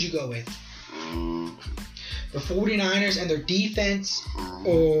 who would you go with? Mm, The 49ers and their defense,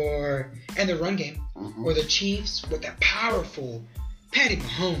 and their run game, or the Chiefs with that powerful Patty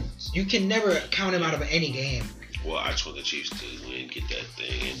Mahomes? You can never count him out of any game. Well, I just want the Chiefs to win, get that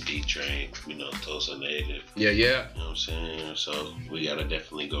thing in D-Train, Tulsa native. yeah. You know what I'm saying? So we gotta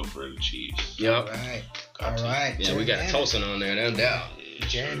definitely go for the Chiefs. Yep. All right. Got to. Yeah, we got Jerry Tulsa on there, no doubt. Yeah,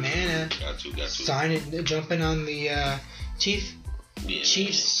 Jerry sure. Manna. Got to. Signing, jumping on the Yeah. Chiefs.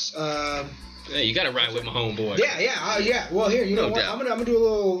 Hey, you got to ride with my homeboy. Yeah. Well, here, you know No what? doubt. I'm gonna do a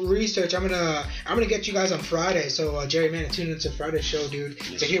little research. I'm gonna get you guys on Friday. So Jerry Manna, tune into Friday's show, dude,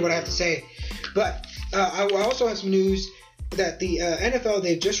 to hear what I have to say. But I also have some news that the NFL,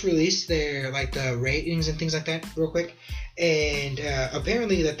 they've just released their the ratings and things like that real quick, and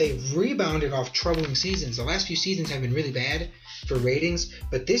apparently that they've rebounded off troubling seasons. The last few seasons have been really bad for ratings,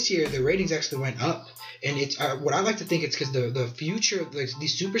 but this year the ratings actually went up. And it's what I like to think it's because the future,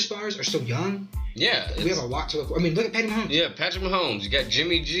 these superstars are so young. Yeah. We have a lot to look for. I mean, look at Patty Mahomes. Yeah, Patrick Mahomes. You got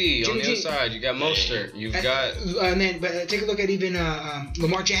Jimmy G on the other side. You got Mostert. You've got But take a look at even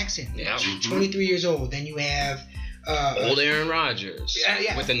Lamar Jackson. yeah, 23 years old. Then you have old Aaron Rodgers.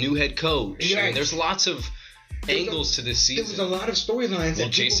 Yeah. With a new head coach. You're I mean, right. there's lots of angles to this there was a season. lot of storylines. Will that people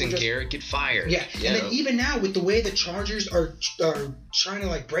Jason were just, Garrett get fired? Yeah, and then even now with the way the Chargers are trying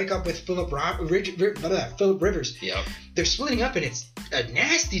to break up with Philip Rivers, Yep. they're splitting up and it's a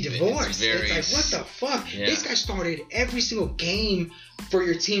nasty divorce. very- It's like, what the fuck? Yeah. This guy started every single game for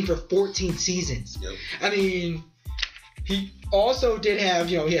your team for 14 seasons. Yep. I mean, he also did have,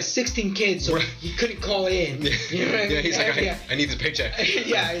 he has 16 kids, so Right. he couldn't call in. You know what I mean? Yeah, he's like, Yeah. I need the paycheck.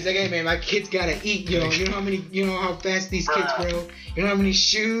 Yeah, he's like, hey man, my kids gotta eat. You know how fast these kids grow. You know how many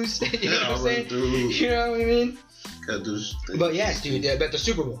shoes. You know what I'm saying? You know what I mean? Gotta do this thing. But yes, dude. But the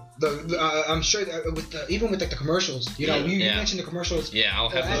Super Bowl, I'm sure that even with the commercials, you Yeah. mentioned the commercials. Yeah, I'll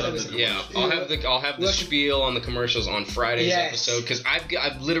have the spiel on the commercials on Friday's Yes. episode because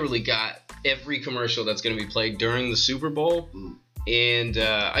I've literally got every commercial that's going to be played during the Super Bowl. And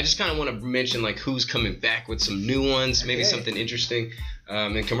I just kind of want to mention who's coming back with some new ones, maybe Okay. something interesting,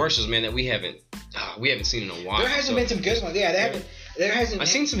 and commercials, man, that we haven't seen in a while. There hasn't been some good ones. Yeah, they haven't. There hasn't. I've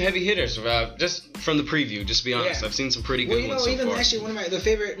seen some heavy hitters just from the preview. Just to be honest, Yeah. I've seen some pretty Well, good ones so even far. last year, one of the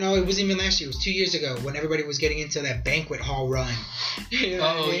favorite. No, it wasn't even last year. It was 2 years ago when everybody was getting into that banquet hall run. You know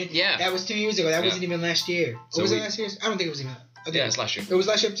what I mean? Yeah. That was 2 years ago. That Yeah. wasn't even last year. So Or was it we- last year? I don't think it was even. I think Yeah, it's last year. It was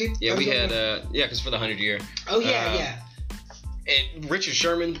last year too. Yeah, That we was had last year? because for the 100 year. Oh yeah, uh, yeah. Richard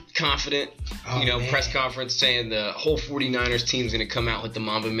Sherman, confident, Oh, man. press conference saying the whole 49ers team's going to come out with the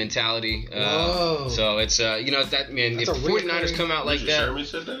Mamba mentality. Whoa. So it's, that, man, That's if a the 49ers reoccurring- come out like Richard that. Sherman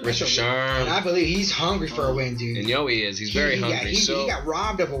said that? Richard And Sherman. I believe he's hungry for a win, dude. And he is. He's very hungry. He got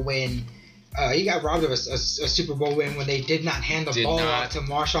robbed of a win. He got robbed of a Super Bowl win when they did not hand the Did ball not. off to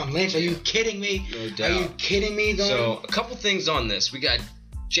Marshawn Lynch. Are you kidding me? No Are doubt. you kidding me, though? So, a couple things on this. We got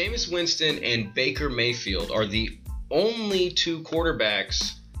Jameis Winston and Baker Mayfield are the only two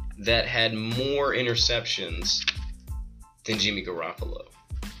quarterbacks that had more interceptions than Jimmy Garoppolo.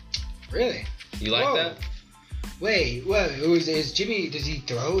 Really? You like Whoa. that? Wait, what? Is Jimmy? Does he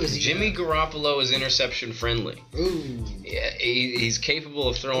throw? Is he Jimmy Garoppolo is interception friendly. Ooh. Yeah, he's capable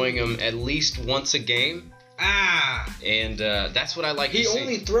of throwing them at least once a game, Ah. and that's what I like He to see.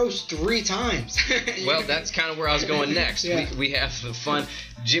 only throws 3 times. Well, that's kind of where I was going next. Yeah. We have the fun.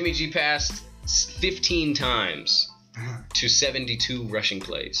 Jimmy G passed 15 times Uh-huh. to 72 rushing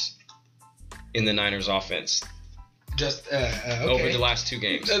plays in the Niners offense Just okay. over the last 2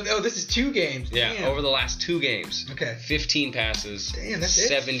 games. Oh, this is 2 games. Yeah, Damn. over the last 2 games. Okay. 15 passes, Damn, that's it?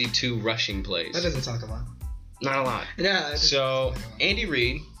 72 rushing plays. That doesn't sound like a lot. Not a lot. Yeah. that doesn't So, sound like a lot. Andy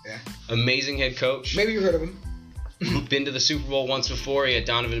Reid, Yeah. amazing head coach. Maybe you heard of him. Been to the Super Bowl once before. He had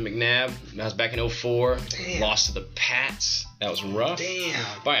Donovan McNabb. That was back in 04. Damn. Lost to the Pats. That was rough. Damn.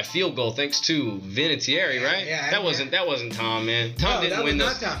 By a field goal, thanks to Vinatieri, right? yeah, that wasn't Tom, man. Tom No, didn't that win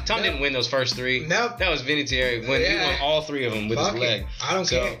was those. not Tom. No. Didn't win those first 3. Nope. That was Vinatieri. He Yeah. won all 3 of them with Fuck his it. leg. I don't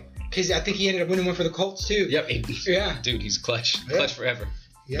So- care. Because I think he ended up winning one for the Colts too. Yep. Yeah. Dude, he's clutch. Yeah. Clutch forever.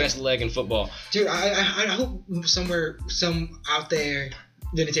 Yeah. Best leg in football. Dude, I hope some out there,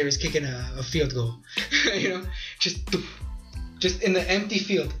 Vinatieri's kicking a field goal. Just in the empty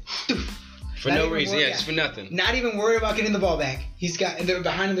field. For Not no even reason. worried- Yeah, just for nothing. Not even worried about getting the ball back. He's got, and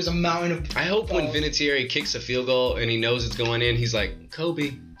behind him there's a mountain of. I hope when balls. Vinatieri kicks a field goal and he knows it's going in, he's like,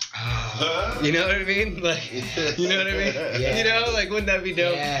 Kobe. Ah. You know what I mean? Like, you know what I mean? Yeah. You know, like, wouldn't that be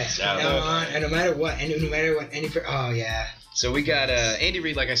dope? Yes. Yeah, No, I and no matter what, oh yeah. So we got Andy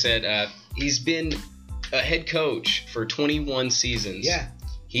Reid, like I said, he's been a head coach for 21 seasons. Yeah.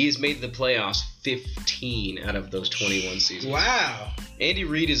 He has made the playoffs 15 out of those 21 seasons. Wow. Andy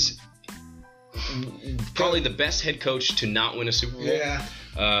Reid is probably the best head coach to not win a Super Bowl. Yeah.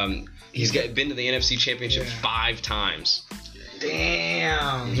 He's been to the NFC Championship Yeah. 5 times.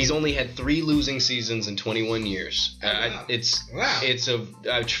 Damn. He's only had 3 losing seasons in 21 years. Wow. It's Wow.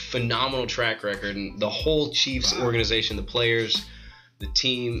 a phenomenal track record, and the whole Chiefs organization, the players, the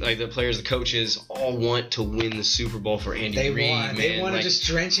team, like the players, the coaches, all want to win the Super Bowl for Andy They Reid. want. Man. They want to Like, just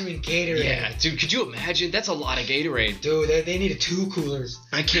drench him in Gatorade. yeah, dude. Could you imagine? That's a lot of Gatorade. Dude, they needed 2 coolers.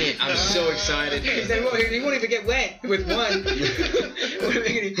 I can't. I'm so excited. He won't even get wet with one.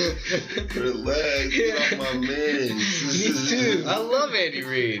 Relax, Yeah. off my man. needs 2. I love Andy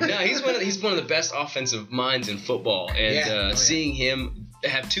Reid. No, he's one of the best offensive minds in football, and Yeah. Oh, yeah. seeing him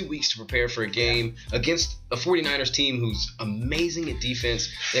have 2 weeks to prepare for a game against a 49ers team who's amazing at defense.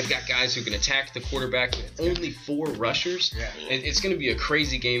 They've got guys who can attack the quarterback with only 4 rushers. Yeah. It's going to be a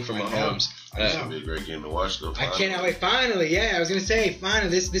crazy game for Mahomes. It's gonna be a great game to watch though. I cannot wait. Finally, yeah, I was gonna say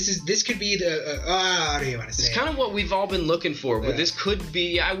finally. This could be the. How do you want to say? It's kind of what we've all been looking for, but Yeah. this could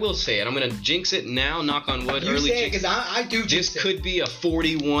be. I will say it. I'm going to jinx it now. Knock on wood. You Early say it jinx. because I do. This jinx it. could be a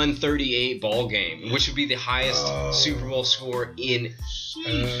 41-38 ball game, which would be the highest Oh. Super Bowl score in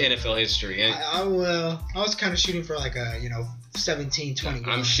NFL history. And I was kind of shooting for like a 17-20.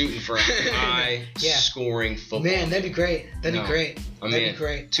 I'm shooting for a high Yeah. scoring football. Man, that'd be great. That'd No. be great. I That'd mean, be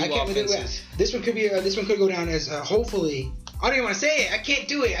great. 2 I can't believe offenses. it. This one could be. This one could go down as hopefully. I don't even want to say it. I can't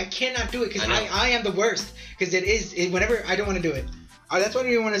do it. I cannot do it because I know. I am the worst. Because whenever I don't want to do it. That's why I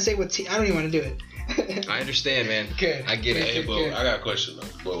don't even want to say what. I don't even want to do it. I understand, man. Good. I get it. Hey, but I got a question though.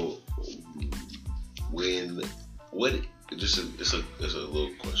 But it's a little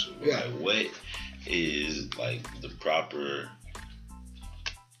question. But Yeah. Like, what is like the proper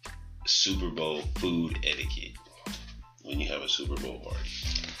Super Bowl food etiquette when you have a Super Bowl party?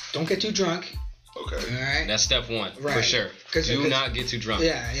 Don't get too drunk. Okay. All right. That's step 1 for Right. sure. 'Cause- Do not get too drunk.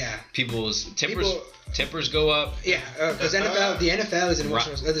 Yeah. People's tempers People- go up. Yeah, because the NFL is an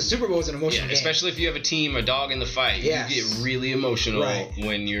emotional. The Super Bowl is an emotional game. Especially if you have a team, a dog in the fight. Yes. You get really emotional Right.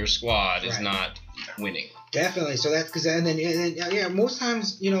 when your squad is Right. not winning. Definitely. So that's because and then most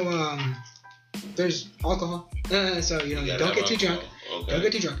times there's alcohol. So you know, You you gotta don't get have too drunk. alcohol. Okay. Don't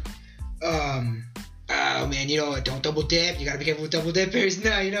get too drunk. Oh man, you know, don't double dip. You gotta be careful with double dippers.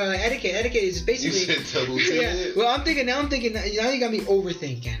 No, you know, etiquette is You basically. said double Yeah. dip. Well, I'm thinking now you got me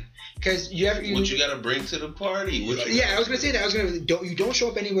overthinking, because What you gotta bring to the party? Yeah, I was gonna say that. You don't show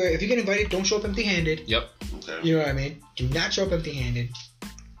up anywhere. If you get invited, don't show up empty-handed. Yep. Okay. You know what I mean? Do not show up empty-handed.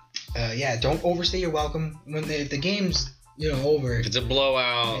 Yeah, don't overstay your welcome when the game's over. If it's a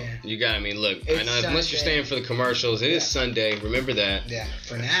blowout, Yeah. you got. I mean, look. I It's know unless you're Sunday. staying for the commercials, it is Sunday. Remember that. Yeah,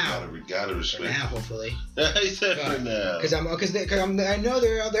 for now. Gotta For respect. now, hopefully. He said for now. Because I know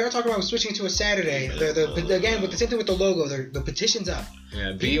they're talking about switching to a Saturday. Again, with the same thing with the logo, the petition's up.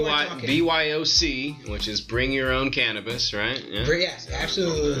 Yeah. People are talking. BYOC, which is bring your own cannabis, right? Yeah. Yes,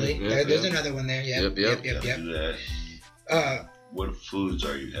 absolutely. Yep, There's yep. another one there. Yep. Yep. Do that. What foods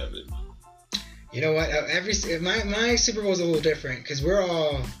are you having? You know what? My Super Bowl's a little different because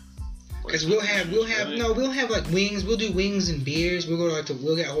we'll have like wings. We'll do wings and beers. We'll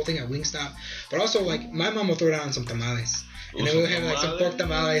get a whole thing at Wingstop. But also like my mom will throw down some tamales. And then we'll have like some pork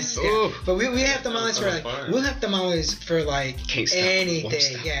tamales. Yeah. Ooh. But we have tamales for like Can't stop. Won't anything.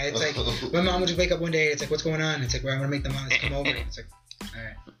 stop. Yeah, it's like my mom would just wake up one day. It's like, what's going on? It's like, well, I'm gonna make tamales. Come over. It's like, all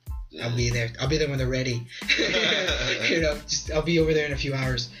right. I'll be there. I'll be there when they're ready. I'll be over there in a few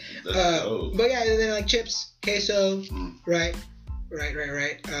hours. But yeah, and then like chips, queso, right.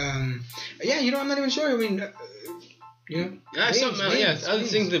 Yeah, I'm not even sure. I mean, Something else. Yeah, other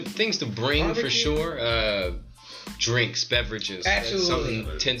things to bring Barbecue. for sure. Drinks, beverages. That's Absolutely.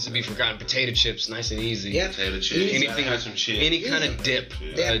 something tends to be forgotten. Potato chips, nice and easy. Yep. Potato chips. Anything, Have some chips. any kind of dip.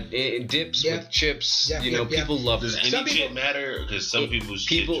 Yeah. Dips Yeah. with chips. Yeah. People love Does that. any Some chip people- matter? Because some people's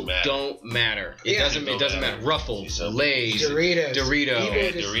People chips matter. don't matter. It Yeah. doesn't. It doesn't matter. Ruffles, Some- Lay's, Doritos. Dorito.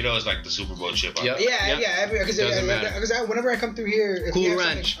 Yeah, just- Dorito is like the Super Bowl chip. Yep. Yeah. Because Doesn't matter. whenever I come through here, if Cool we have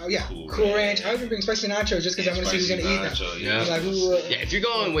Ranch. something- Oh yeah, Cool Cool Ranch. Ranch. I even bring spicy nachos just because I want to see who's gonna eat them. Yeah. Like, Yeah, if you're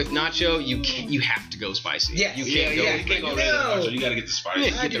going with nacho, you have to go spicy. Yes. You can't go. Yeah. You can't go No. regular nacho. You gotta get the spicy.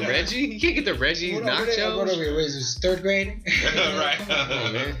 You can't get the Reggie. You can't get the Reggie What over nachos. here? What is this? Third grade? Right. Come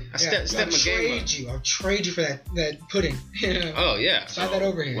on, man. I step my game up. I'll trade you for that pudding. Oh yeah. Slide that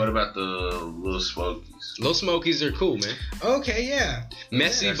over here. What about the Little Smokies? Little Smokies are cool, man. Okay, yeah.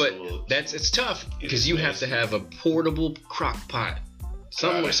 Messy, That's but a little- it's tough because It's you have to messy. have a portable crock pot.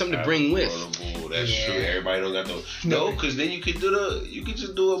 Something to bring with. Portable, that's Yeah. true. Everybody don't got those. No. No, because then you could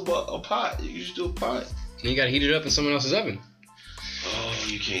just do a pot. You could just do a pot. And you gotta heat it up in someone else's oven. Oh,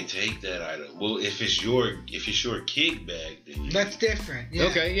 you can't take that item. Well, if it's your kickback, then you That's different. Yeah.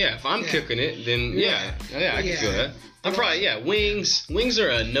 Okay, yeah. If I'm Yeah. cooking it, then yeah, I can feel that. I'm probably wings. Wings are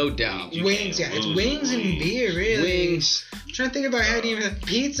a no doubt. You Wings, can't yeah. It's lose wings and wings. beer, really. Wings. I'm trying to think about how to even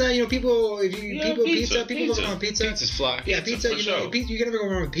pizza. People go wrong with pizza. Pizza's fly. Yeah, pizza. for sure. You can never go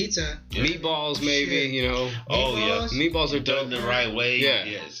wrong with pizza. Yeah. Meatballs, maybe. Shit. Oh yeah, Meatballs? Meatballs are done dope. the right way. Yeah.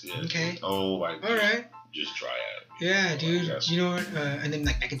 Yes. Okay. Oh my. All right. Just try it. Yeah, Oh, dude. yes. You know what? And then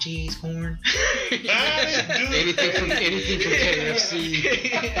like mac and cheese, corn. Anything from KFC.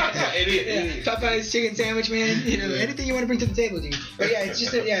 Yeah. Popeye's chicken sandwich, man. Anything you want to bring to the table, dude. But yeah, it's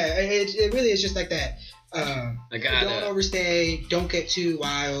just it really is just like that. Don't overstay. Don't get too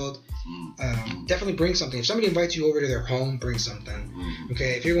wild. Definitely bring something. If somebody invites you over to their home, bring something.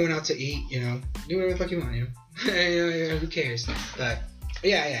 Okay, if you're going out to eat, do whatever the fuck you want. Who cares? But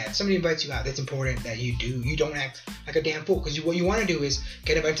yeah. If somebody invites you out, that's important that you don't act like a damn fool, because what you want to do is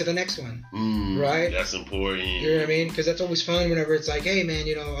get invited to the next one, right? That's important. You know what I mean? Because that's always fun whenever it's like, hey man,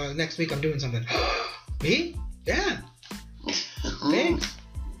 next week I'm doing something. Me? Yeah. Thanks.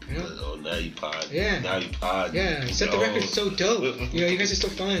 Oh, now you pod. Yeah. Now you pod. Yeah. Set the record so dope. You guys are so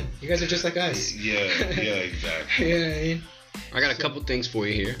fun. You guys are just like us. Yeah, exactly. Yeah. I mean, I got a couple things for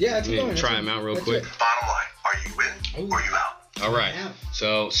you here. Yeah, let's Let me go on. try them out real Let's quick. do it. Bottom line, are you in or you out? All right. Out.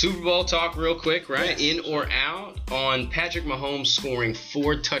 So Super Bowl talk real quick, right? Yes. In or out on Patrick Mahomes scoring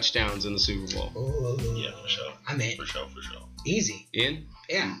 4 touchdowns in the Super Bowl. Oh, Yeah, for sure. I'm in. For sure. Easy. In?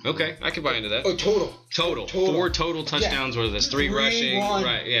 Yeah. Okay, I can buy into that. Oh, total. Total. Total. 4 total touchdowns, whether that's 3 rushing. 1.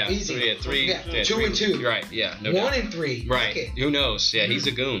 Right, yeah. Easy. 3. Yeah, 2 3, and 2. Right, yeah. No 1 doubt. and 3. Right. Okay. Who knows? Yeah, he's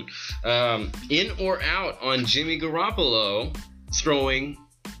a goon. In or out on Jimmy Garoppolo throwing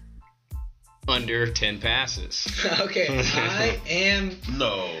under 10 passes. Okay. I am.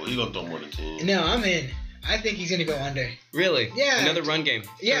 No, he gonna throw more than 10. No, I'm in. I think he's gonna go under. Really? Yeah. Another run game.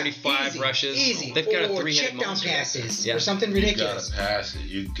 Yeah. 35 easy, rushes. Easy. They've got a or 3-head check down monster. passes Yeah. or something You ridiculous. gotta pass it.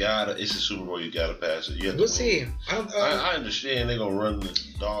 It's a Super Bowl. You gotta pass it. You have We'll to see. win. I don't. I understand they're gonna run the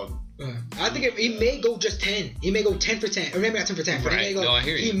dog. I think he may go just 10. He may go 10 for 10, or maybe not 10 for 10. But Right. he may go. No, I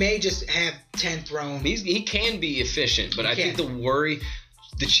hear you. He may just have 10 thrown. He can be efficient, but He I think can. the worry,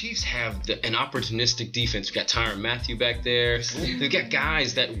 the Chiefs have an opportunistic defense. We've got Tyrann Mathieu back there. They've got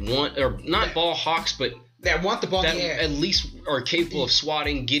guys that want, or not ball hawks, but that want the ball that in the air. at least are capable of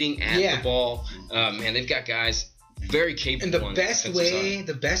swatting, getting at the ball. Man, they've got guys very capable. And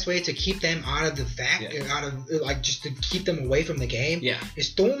the best way to keep them out of the out of like just to keep them away from the game, is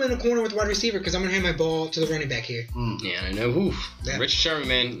throw them in a corner with the wide receiver because I'm gonna hand my ball to the running back here. Yeah, I know. Richard Sherman,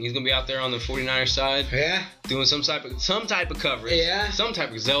 man, he's gonna be out there on the 49ers side. Yeah. Doing some type of coverage. Yeah. Some type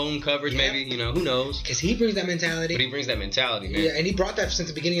of zone coverage, maybe. You know, who knows? Because he brings that mentality. But he brings that mentality, man. Yeah, and he brought that since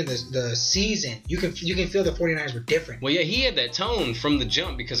the beginning of the season. You can feel the 49ers were different. Well, yeah, he had that tone from the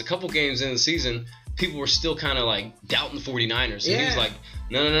jump because a couple games in the season, people were still kind of like doubting the 49ers. And he was like,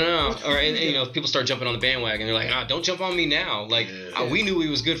 no. And you know, people start jumping on the bandwagon. They're like, don't jump on me now. Like, we knew he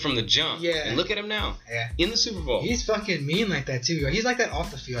was good from the jump. Yeah. And look at him now. Yeah. In the Super Bowl. He's fucking mean like that, too. He's like that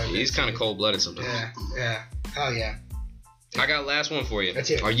off the field. He's kind of cold-blooded sometimes. Yeah. Oh, yeah. I got last one for you. Let's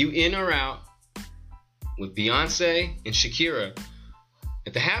hear it. Are you in or out with Beyonce and Shakira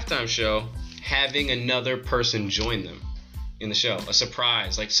at the halftime show having another person join them in the show? A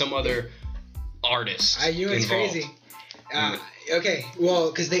surprise, like some other artist. You know, it's crazy. Okay, well,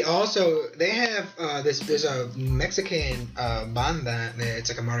 because they have there's a Mexican banda, it's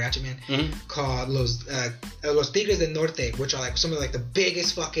like a mariachi band called Los Tigres del Norte, which are like some of like the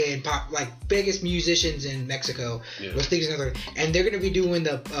biggest fucking biggest musicians in Mexico. Los Tigres del Norte, and they're gonna be doing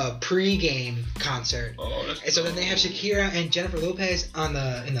the pre-game concert. And so then they have Shakira and Jennifer Lopez in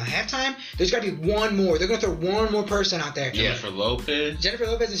the halftime. There's gotta be one more. They're gonna throw one more person out there. Jennifer Lopez and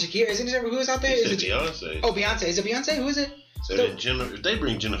Shakira. Isn't it who is out there? Is it Beyonce? Oh, Beyonce. Is it Beyonce? Who is it? So if they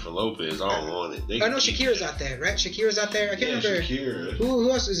bring Jennifer Lopez, I don't want it. I know Shakira's out there, right? Shakira's out there. I can't remember. Shakira. Who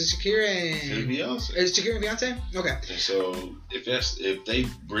else is it? Shakira and Beyonce. Is it Shakira and Beyonce? Okay. And so if they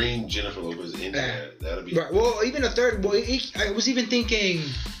bring Jennifer Lopez in there, that'll be right. Well, even a third. Well, I was even thinking.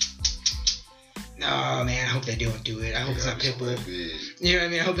 No, man, I hope they don't do it. I hope it's not Pitbull. You know what I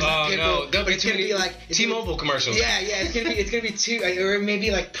mean? I hope it's not Pitbull. No, but it's gonna be like T-Mobile commercials. Yeah, it's gonna be two, or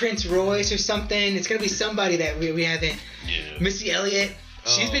maybe like Prince Royce or something. It's gonna be somebody that we haven't. Yeah. Missy Elliott.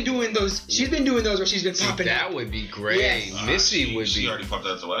 She's been doing those. She's been doing those where she's been popping up. That would be great. Yes. Missy would be. She already popped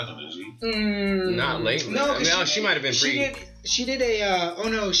out the last one, didn't she? Not lately. No, she might have been pre. She did a.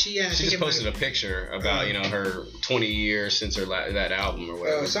 She just posted a picture about her 20 years since that album or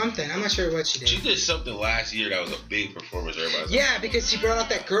whatever. Oh, something. I'm not sure what she did. She did something last year that was a big performance. Everybody's because she brought out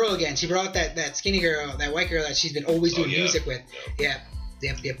that girl again. She brought out that skinny girl, that white girl that she's been always doing music with. Yep.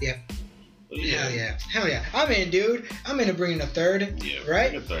 Yeah. Hell yeah. I'm in, dude. I'm in to bring in a third. Yeah,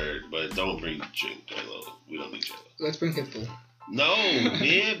 right? Bring a third, but don't bring J-Lo. We don't need J-Lo. Let's bring Pitbull. No,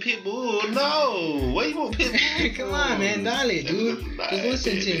 man, Pitbull. No. What do you want Pitbull? Come on, man. Dale, dude. Just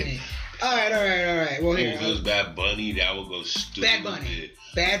listen to me. All right. Well, here. If it was Bad Bunny, that would go stupid.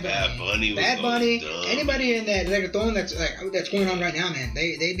 Bad Bunny. Anybody in that reggaeton that's going on right now, man,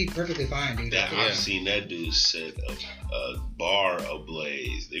 they'd be perfectly fine, dude. I've seen that dude set a bar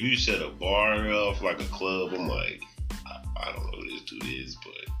ablaze. If you set a bar off like a club, I'm like, I don't know who this dude is,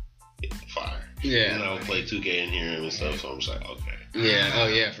 but fire. Yeah. And I would play 2K and hear him and stuff, so I'm just like, okay. Yeah. Oh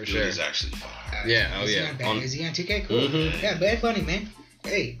yeah, for sure. He's actually fire. Yeah. Is he on 2K? Cool. Mm-hmm. Yeah, Bad Bunny, man.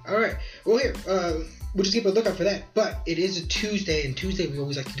 Hey, all right. Well, here, we'll just keep a lookout for that. But it is a Tuesday, and Tuesday we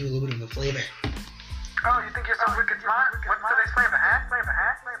always like to do a little bit of a flavor. Oh, you think you're so wicked smart? What's today's flavor, huh?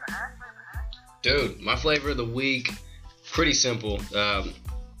 Dude, my flavor of the week, pretty simple.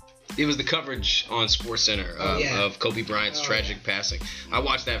 It was the coverage on SportsCenter of Kobe Bryant's tragic passing. I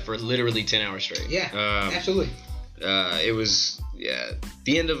watched that for literally 10 hours straight. Yeah, absolutely. It was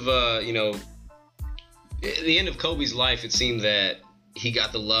the end of the end of Kobe's life. It seemed that he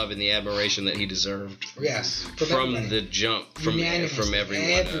got the love and the admiration that he deserved. Yes, from the jump, from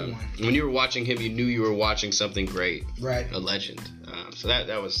everyone. When you were watching him, you knew you were watching something great. Right. A legend. So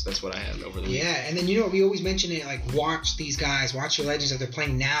that's what I had over the week. Yeah, and then we always mention it, like watch these guys, watch your legends that they're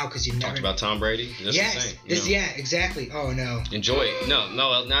playing now, because you never talked about Tom Brady. That's the same. Yeah, exactly. Oh no. Enjoy it. No,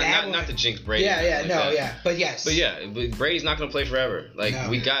 not the jinx Brady. But yes. But yeah, Brady's not gonna play forever.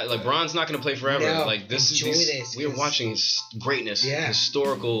 LeBron's not gonna play forever. No, we're watching greatness. Yeah.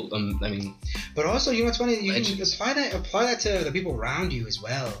 Historical. But also, what's funny? You can apply that to the people around you as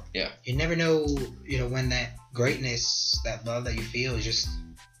well. Yeah. You never know. When that greatness, that love that you feel is just,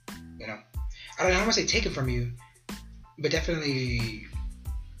 I don't want to say taken from you, but definitely,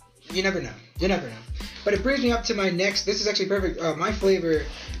 you never know. But it brings me up to my next. This is actually perfect. My flavor.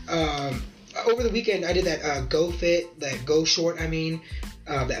 Over the weekend, I did that Go Fit, that Go Short.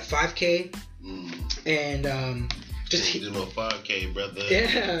 That 5K, and Just do my 5K, brother.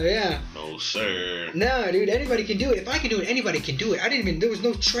 yeah. No, sir. No, dude, anybody can do it. If I can do it, anybody can do it. There was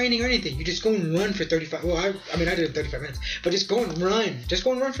no training or anything. You just go and run for 35. Well, I did it 35 minutes, but just go and run. Just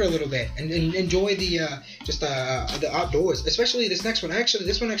go and run for a little bit and enjoy the outdoors. Especially this next one.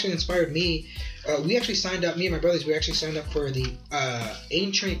 This one actually inspired me. We actually signed up. Me and my brothers. We actually signed up for the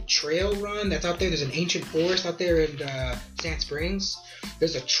ancient trail run that's out there. There's an ancient forest out there in Sand Springs.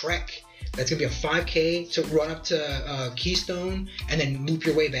 There's a trek. That's going to be a 5K to run up to Keystone and then loop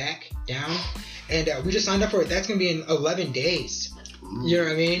your way back down. And we just signed up for it. That's going to be in 11 days. You know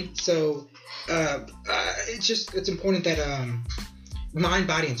what I mean? So it's important that mind,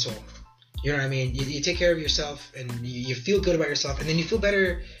 body, and soul. You know what I mean? You take care of yourself and you feel good about yourself, and then you feel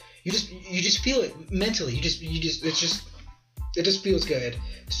better. You just feel it mentally. It just feels good.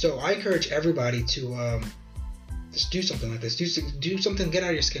 So I encourage everybody to just do something like this. Do something. Get out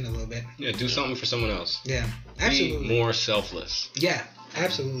of your skin a little bit. Yeah, do something for someone else. Yeah, absolutely. Be more selfless. Yeah,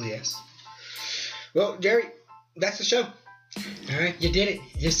 absolutely, yes. Well, Jerry, that's the show. All right, you did it.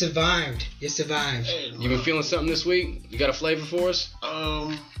 You survived. Hey, You been feeling something this week? You got a flavor for us?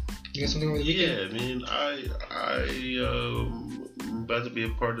 You got something over the weekend? Yeah, man. I about to be a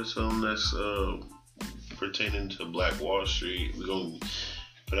part of something that's pertaining to Black Wall Street. We're gonna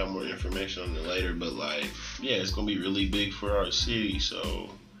put out more information on it later, but it's gonna be really big for our city. So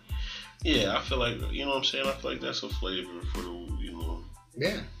yeah, I feel like, you know what I'm saying, I feel like that's a flavor for the,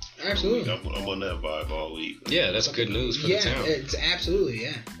 Yeah, absolutely. I'm on that vibe all week. Yeah, that's good news for the town. Yeah, it's absolutely,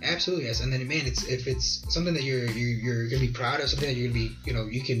 yes. And then, man, if it's something that you're gonna be proud of, something that you're gonna be,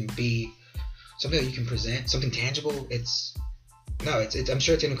 you can be, something that you can present, something tangible. I'm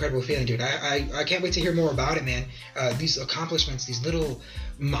sure it's an incredible feeling, dude. I can't wait to hear more about it, man. These accomplishments, these little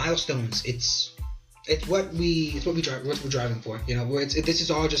milestones. It's what we're driving for. This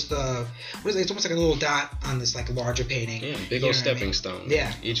is all just it's almost like a little dot on this larger painting. Yeah, big old stepping stone.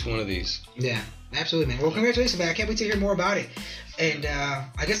 Yeah, each one of these. Yeah, absolutely, man. Well, congratulations, man. I can't wait to hear more about it. And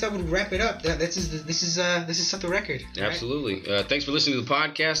I guess that would wrap it up. This is Set the Record. Absolutely. Right? Thanks for listening to the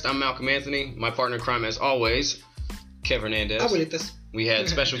podcast. I'm Malcolm Anthony. My partner in crime, as always, Kev Hernandez. We had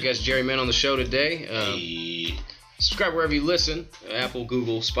special guest Jerry Mann on the show today. Subscribe wherever you listen. Apple,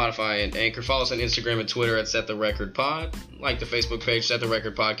 Google, Spotify, and Anchor. Follow us on Instagram and Twitter at Set the Record Pod. Like the Facebook page, Set the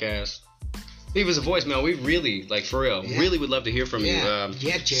Record Podcast. Leave us a voicemail. We really, for real, really would love to hear from you.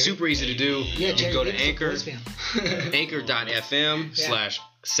 Jerry. Super easy to do. Yeah, Jerry, you go to Anchor,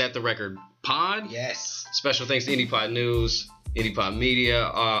 anchor.fm/Set the Record Pod. Yes. Special thanks to IndiePod News, IndiePod Media.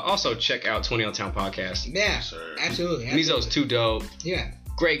 Also, check out 20 on Town Podcast. Yeah, Yes, sir. absolutely. Mizo's too dope. Yeah.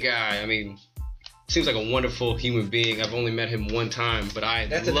 Great guy. I mean, seems like a wonderful human being. I've only met him one time, but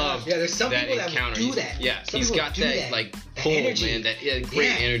That's love there's some that people that encounter. do that. Yeah, Some he's people got do that pull, energy. man. That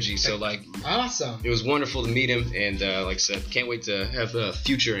great energy. So awesome. it was wonderful to meet him, and like I said, can't wait to have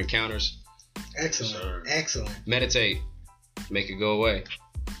future encounters. Excellent. Yes, sir. Excellent. Meditate, make it go away.